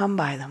overcome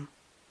by them.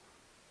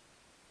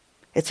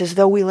 It's as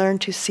though we learn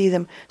to see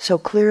them so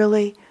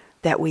clearly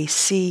that we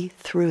see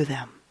through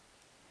them.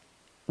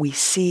 We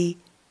see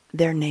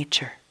their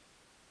nature,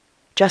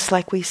 just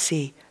like we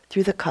see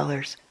through the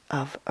colors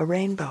of a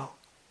rainbow.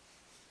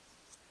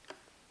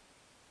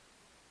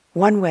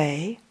 One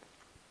way,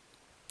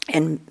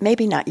 and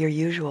maybe not your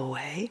usual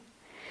way,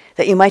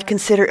 that you might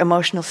consider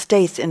emotional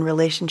states in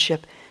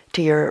relationship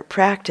to your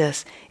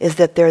practice is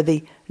that they're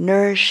the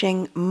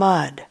nourishing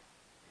mud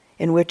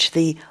in which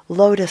the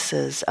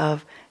lotuses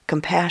of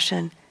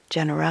compassion,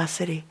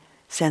 generosity,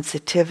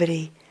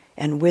 sensitivity,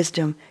 and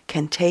wisdom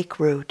can take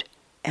root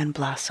and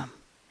blossom.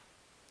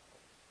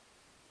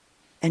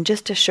 And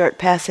just a short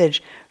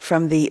passage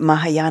from the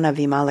Mahayana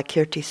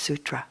Vimalakirti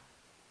Sutra.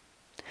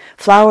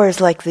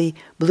 Flowers like the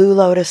blue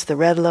lotus, the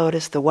red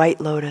lotus, the white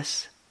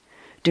lotus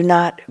do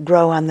not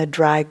grow on the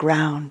dry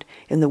ground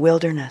in the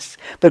wilderness,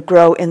 but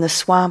grow in the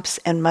swamps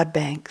and mud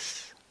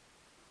banks.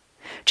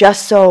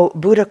 Just so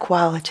Buddha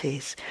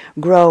qualities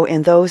grow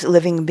in those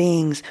living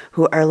beings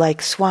who are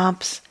like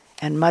swamps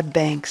and mud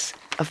banks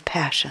of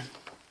passion.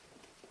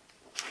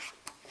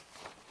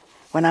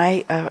 When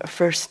I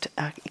first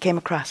came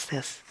across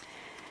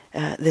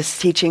this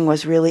teaching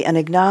was really an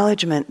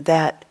acknowledgement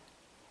that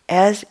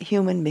as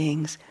human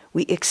beings,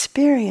 we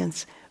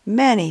experience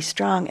many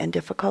strong and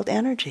difficult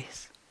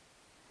energies,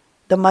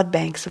 the mud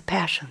banks of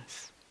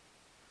passions.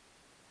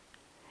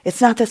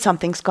 It's not that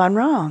something's gone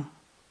wrong.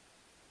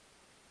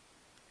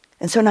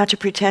 And so not to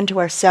pretend to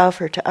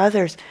ourselves or to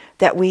others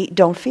that we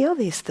don't feel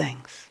these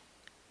things.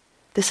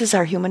 This is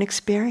our human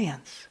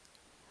experience.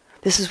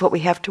 This is what we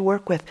have to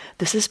work with.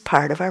 This is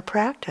part of our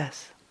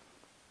practice.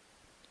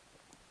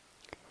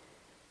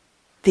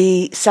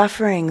 The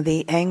suffering,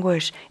 the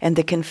anguish, and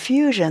the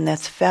confusion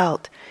that's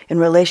felt in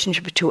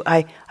relationship to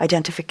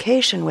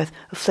identification with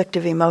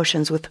afflictive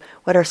emotions, with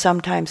what are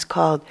sometimes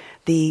called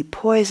the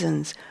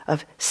poisons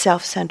of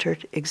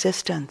self-centered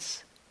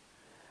existence,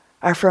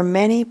 are for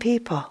many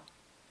people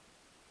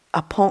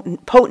a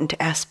potent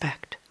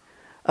aspect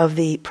of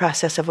the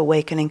process of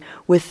awakening,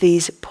 with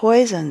these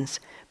poisons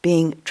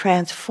being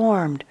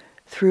transformed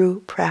through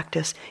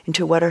practice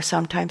into what are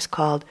sometimes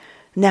called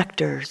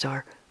nectars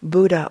or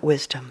Buddha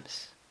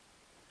wisdoms.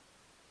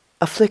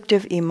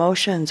 Afflictive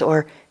emotions,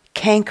 or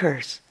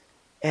cankers,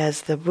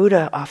 as the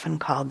Buddha often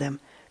called them,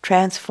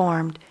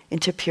 transformed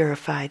into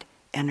purified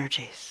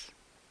energies.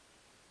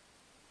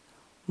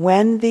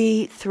 When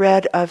the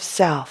thread of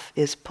self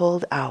is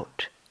pulled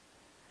out,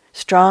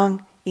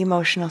 strong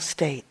emotional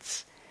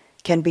states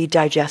can be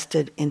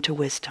digested into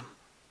wisdom.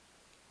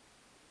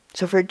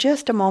 So for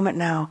just a moment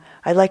now,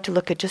 I'd like to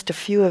look at just a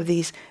few of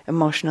these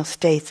emotional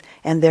states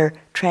and their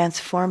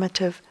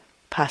transformative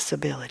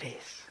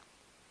possibilities.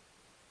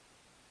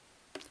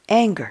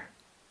 Anger,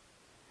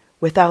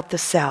 without the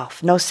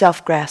self, no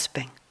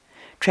self-grasping,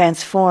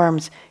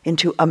 transforms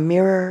into a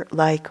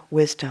mirror-like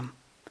wisdom.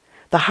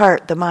 The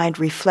heart, the mind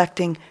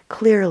reflecting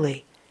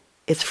clearly,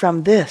 it's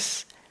from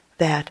this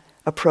that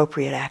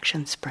appropriate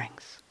action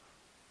springs.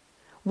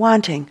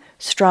 Wanting,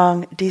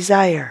 strong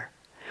desire,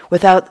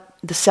 without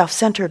the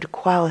self-centered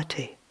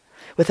quality,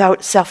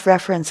 without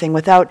self-referencing,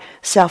 without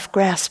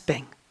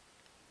self-grasping,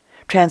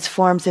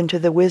 transforms into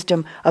the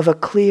wisdom of a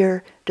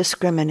clear,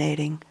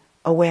 discriminating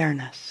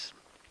awareness.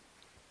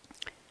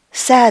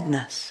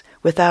 Sadness,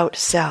 without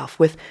self,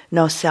 with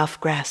no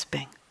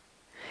self-grasping,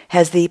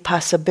 has the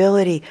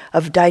possibility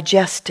of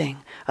digesting,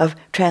 of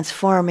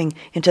transforming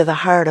into the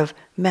heart of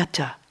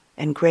metta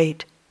and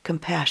great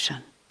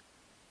compassion.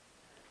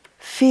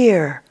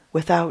 Fear,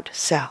 without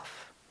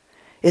self,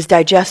 is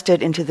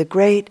digested into the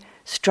great,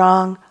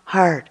 strong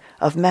heart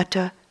of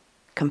metta,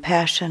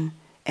 compassion,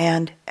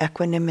 and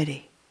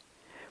equanimity,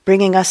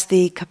 bringing us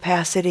the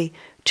capacity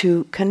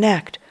to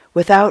connect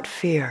without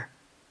fear,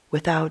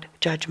 without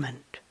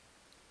judgment.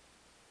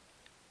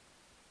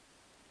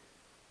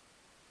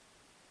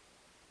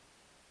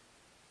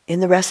 In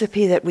the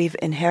recipe that we've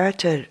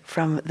inherited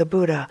from the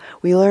Buddha,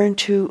 we learn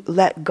to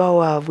let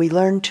go of, we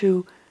learn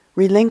to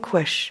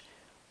relinquish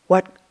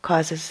what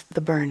causes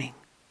the burning.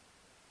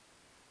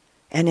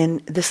 And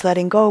in this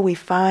letting go, we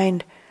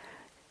find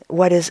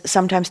what is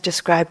sometimes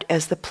described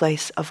as the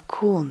place of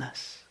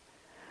coolness.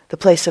 The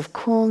place of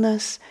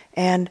coolness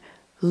and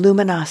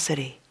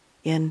luminosity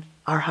in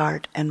our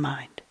heart and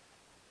mind.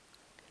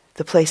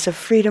 The place of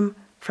freedom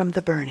from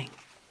the burning.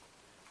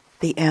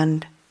 The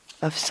end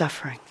of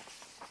suffering.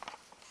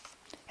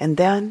 And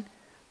then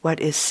what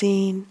is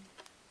seen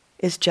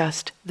is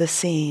just the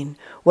seen.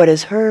 What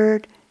is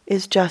heard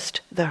is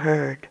just the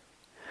heard.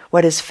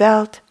 What is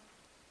felt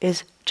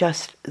is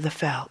just the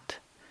felt.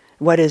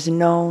 What is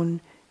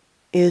known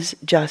is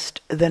just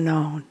the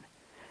known.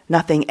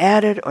 Nothing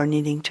added or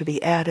needing to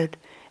be added,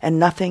 and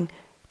nothing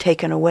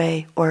taken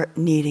away or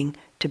needing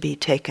to be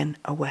taken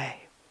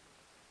away.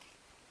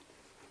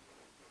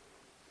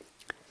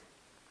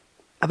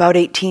 About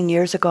 18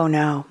 years ago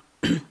now,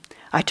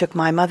 I took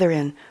my mother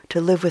in to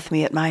live with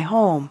me at my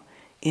home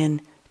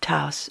in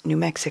Taos, New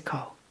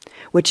Mexico,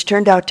 which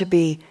turned out to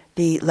be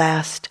the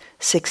last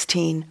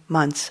 16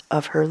 months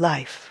of her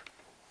life.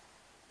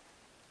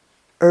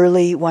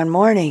 Early one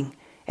morning,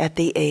 at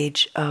the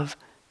age of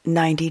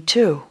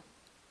 92,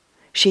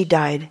 she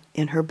died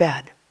in her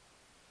bed.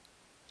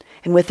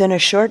 And within a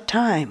short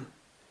time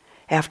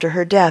after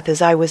her death,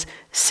 as I was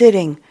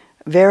sitting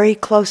very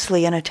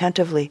closely and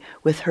attentively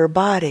with her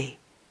body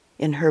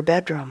in her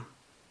bedroom,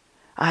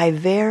 I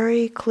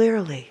very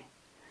clearly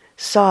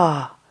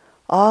saw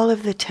all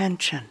of the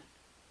tension,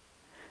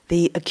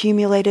 the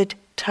accumulated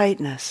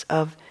tightness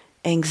of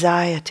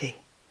anxiety,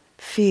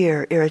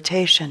 fear,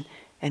 irritation,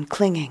 and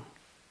clinging.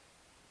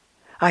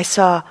 I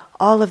saw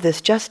all of this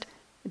just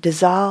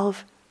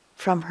dissolve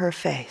from her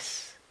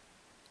face,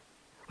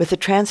 with the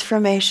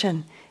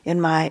transformation in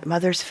my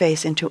mother's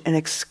face into an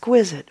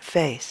exquisite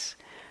face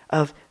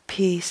of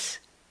peace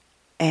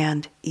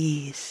and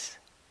ease.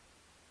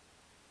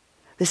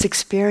 This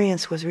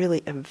experience was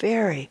really a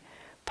very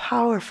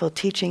powerful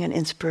teaching and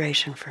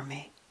inspiration for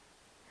me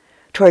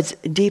towards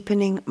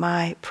deepening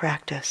my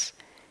practice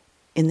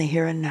in the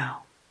here and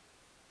now,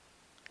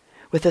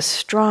 with a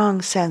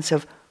strong sense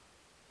of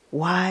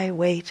why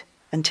wait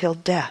until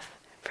death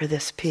for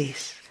this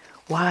peace?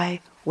 Why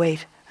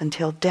wait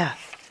until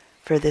death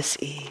for this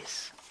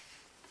ease?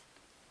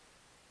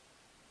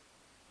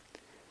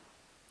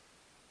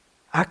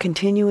 Our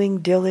continuing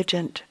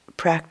diligent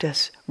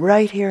practice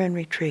right here in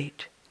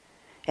retreat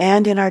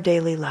and in our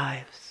daily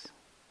lives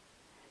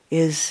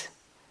is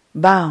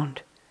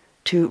bound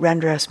to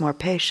render us more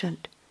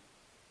patient,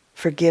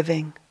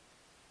 forgiving,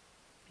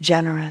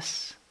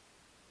 generous,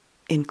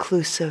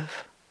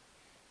 inclusive,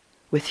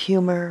 with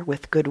humor,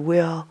 with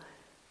goodwill,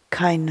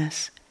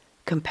 kindness,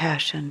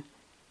 compassion,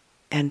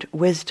 and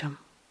wisdom.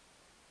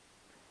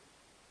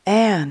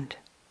 And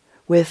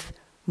with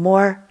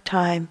more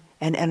time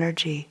and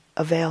energy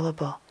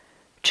available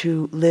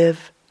to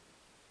live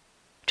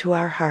to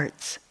our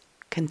heart's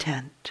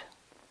content.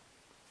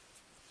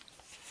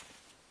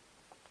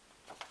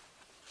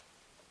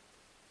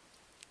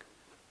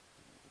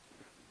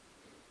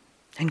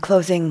 And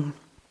closing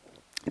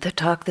the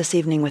talk this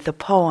evening with a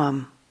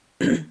poem.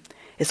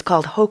 It's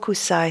called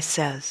Hokusai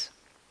Says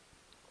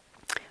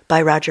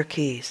by Roger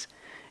Keyes.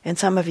 And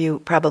some of you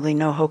probably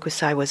know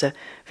Hokusai was a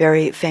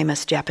very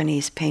famous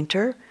Japanese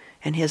painter,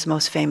 and his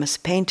most famous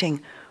painting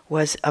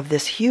was of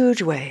this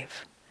huge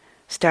wave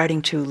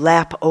starting to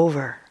lap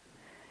over.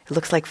 It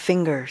looks like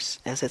fingers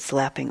as it's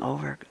lapping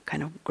over,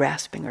 kind of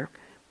grasping or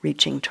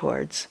reaching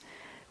towards,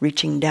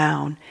 reaching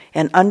down.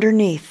 And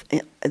underneath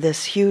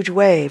this huge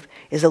wave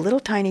is a little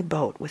tiny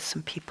boat with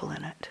some people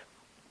in it.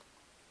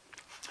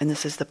 And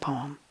this is the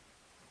poem.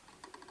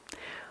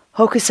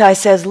 Hokusai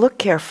says, look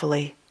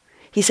carefully.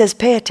 He says,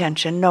 pay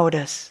attention,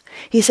 notice.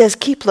 He says,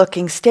 keep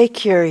looking, stay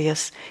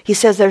curious. He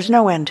says, there's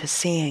no end to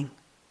seeing.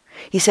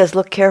 He says,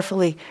 look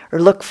carefully,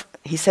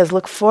 he says,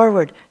 look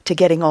forward to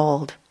getting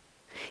old.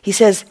 He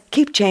says,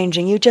 keep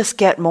changing, you just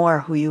get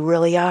more who you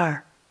really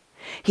are.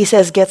 He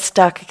says, get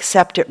stuck,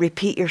 accept it,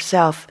 repeat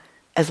yourself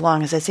as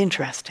long as it's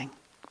interesting.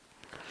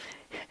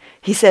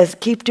 He says,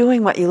 keep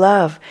doing what you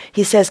love.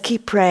 He says,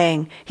 keep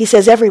praying. He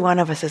says, every one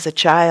of us is a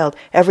child.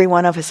 Every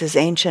one of us is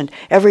ancient.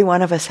 Every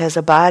one of us has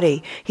a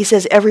body. He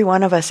says, every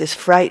one of us is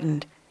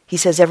frightened. He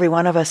says, every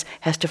one of us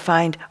has to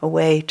find a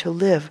way to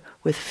live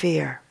with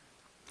fear.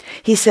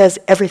 He says,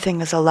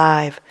 everything is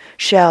alive.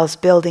 Shells,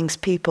 buildings,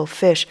 people,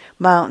 fish,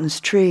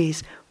 mountains,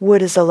 trees.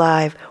 Wood is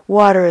alive.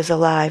 Water is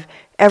alive.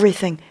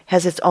 Everything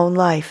has its own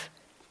life.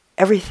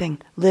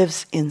 Everything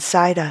lives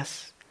inside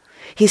us.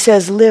 He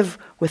says, live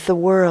with the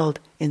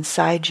world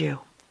inside you.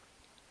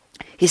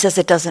 He says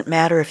it doesn't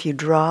matter if you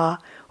draw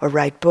or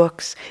write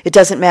books. It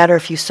doesn't matter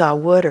if you saw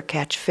wood or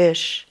catch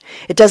fish.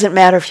 It doesn't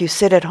matter if you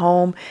sit at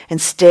home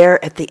and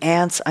stare at the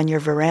ants on your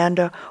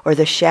veranda or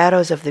the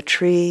shadows of the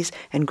trees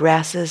and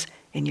grasses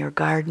in your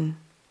garden.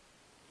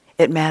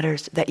 It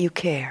matters that you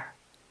care.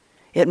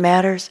 It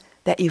matters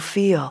that you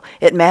feel.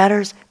 It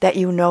matters that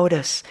you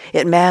notice.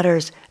 It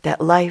matters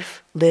that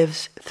life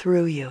lives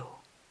through you.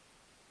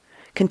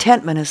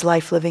 Contentment is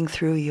life living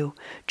through you.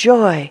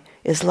 Joy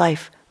is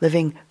life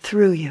living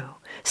through you.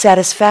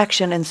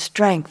 Satisfaction and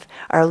strength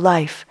are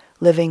life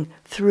living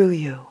through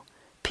you.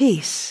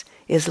 Peace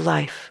is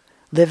life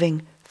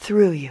living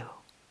through you.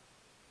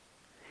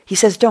 He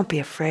says, don't be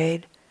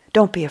afraid.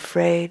 Don't be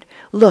afraid.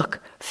 Look,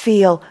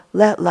 feel,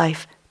 let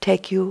life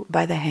take you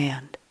by the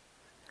hand.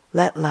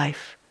 Let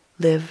life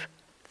live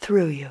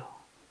through you.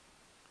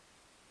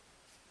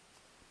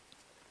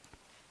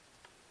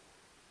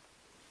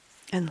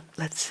 And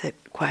let's sit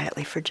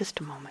quietly for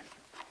just a moment.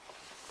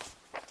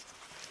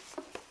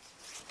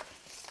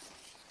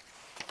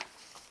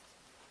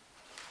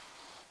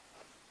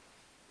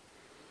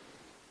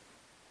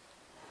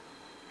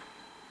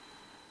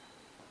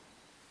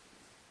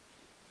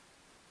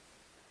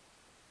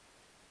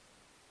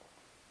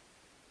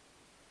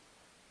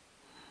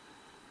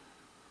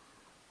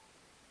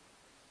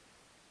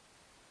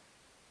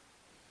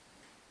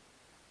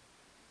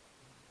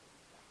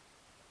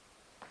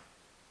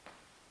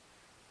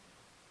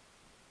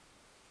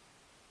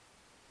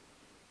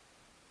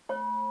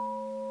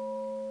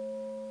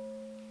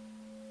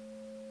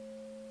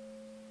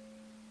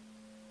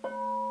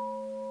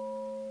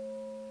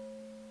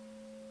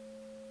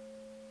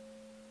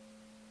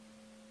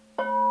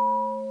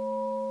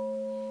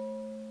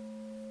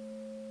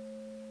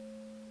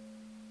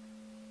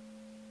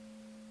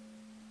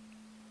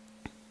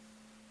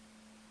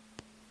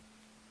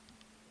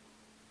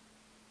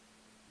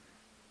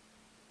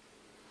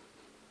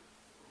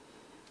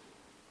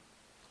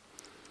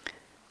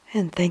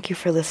 And thank you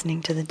for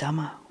listening to the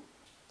Dhamma.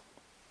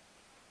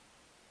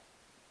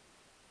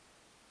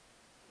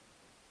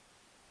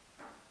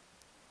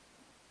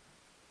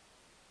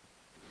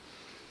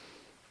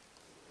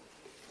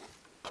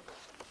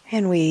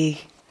 And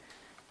we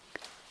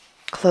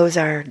close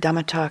our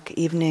Dhamma talk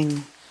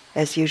evening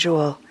as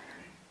usual.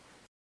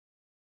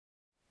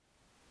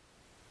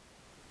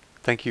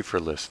 Thank you for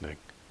listening.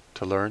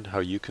 To learn how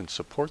you can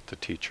support the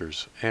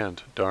teachers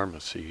and Dharma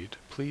Seed,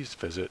 please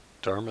visit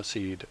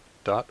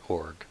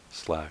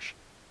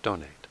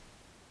dharmaseed.org/donate.